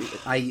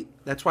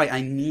 That's why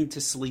I need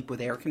to sleep with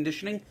air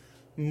conditioning,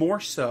 more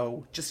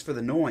so just for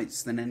the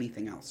noise than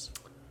anything else.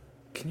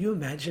 Can you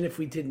imagine if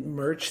we did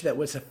merch that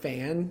was a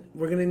fan?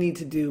 We're going to need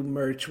to do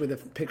merch with a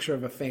picture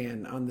of a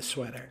fan on the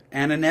sweater.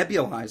 And a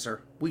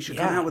nebulizer. We should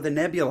come out with a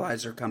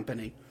nebulizer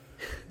company.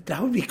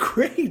 That would be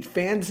great.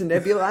 Fans and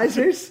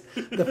nebulizers.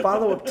 The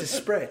follow-up to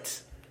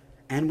Spritz.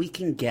 And we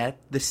can get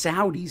the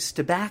Saudis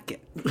to back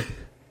it.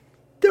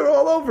 They're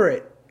all over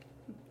it.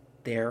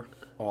 They're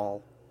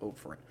all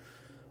over it.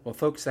 Well,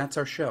 folks, that's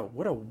our show.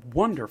 What a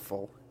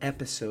wonderful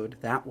episode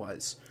that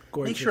was.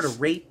 Gorgeous. Make sure to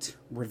rate,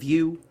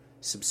 review,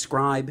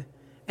 subscribe,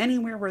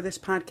 anywhere where this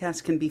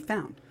podcast can be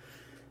found.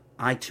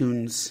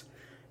 iTunes,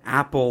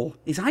 Apple.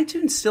 Is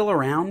iTunes still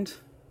around?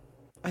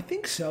 I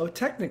think so,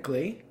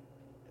 technically.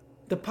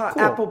 The Cool.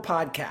 Apple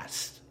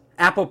Podcasts.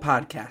 Apple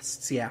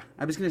Podcasts, yeah.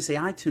 I was going to say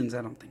iTunes,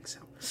 I don't think so.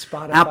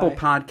 Spotify. Apple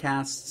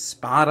Podcasts,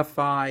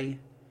 Spotify,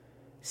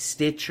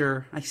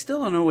 Stitcher. I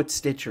still don't know what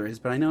Stitcher is,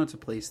 but I know it's a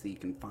place that you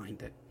can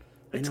find it.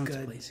 It's I know good.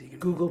 It's a place that you can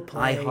Google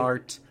Play.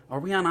 iHeart. Are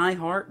we on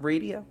iHeart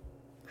Radio?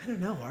 I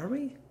don't know, are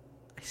we?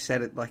 I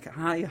said it like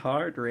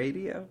iHeart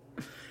Radio.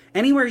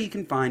 Anywhere you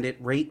can find it,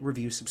 rate,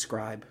 review,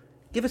 subscribe.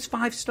 Give us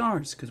 5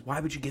 stars, because why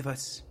would you give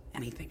us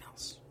anything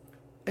else?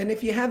 And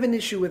if you have an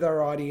issue with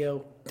our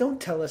audio,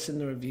 don't tell us in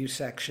the review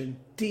section.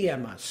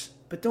 DM us.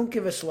 But don't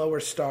give us lower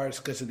stars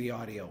because of the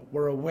audio.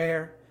 We're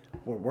aware.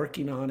 We're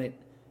working on it.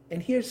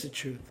 And here's the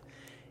truth.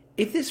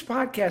 If this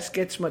podcast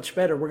gets much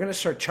better, we're going to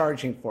start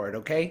charging for it,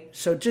 okay?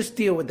 So just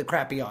deal with the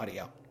crappy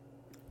audio.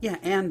 Yeah,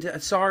 and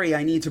sorry,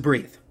 I need to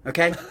breathe,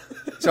 okay?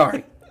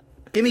 Sorry.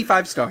 Give me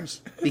 5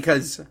 stars,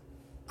 because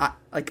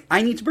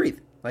I need to breathe.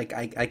 Like,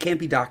 I can't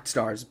be docked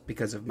stars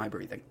because of my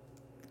breathing.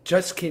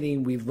 Just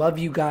kidding. We love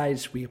you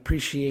guys. We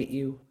appreciate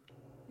you.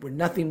 We're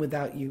nothing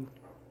without you.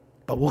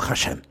 Baruch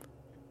Hashem.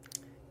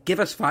 Give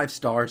us 5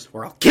 stars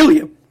or I'll kill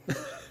you.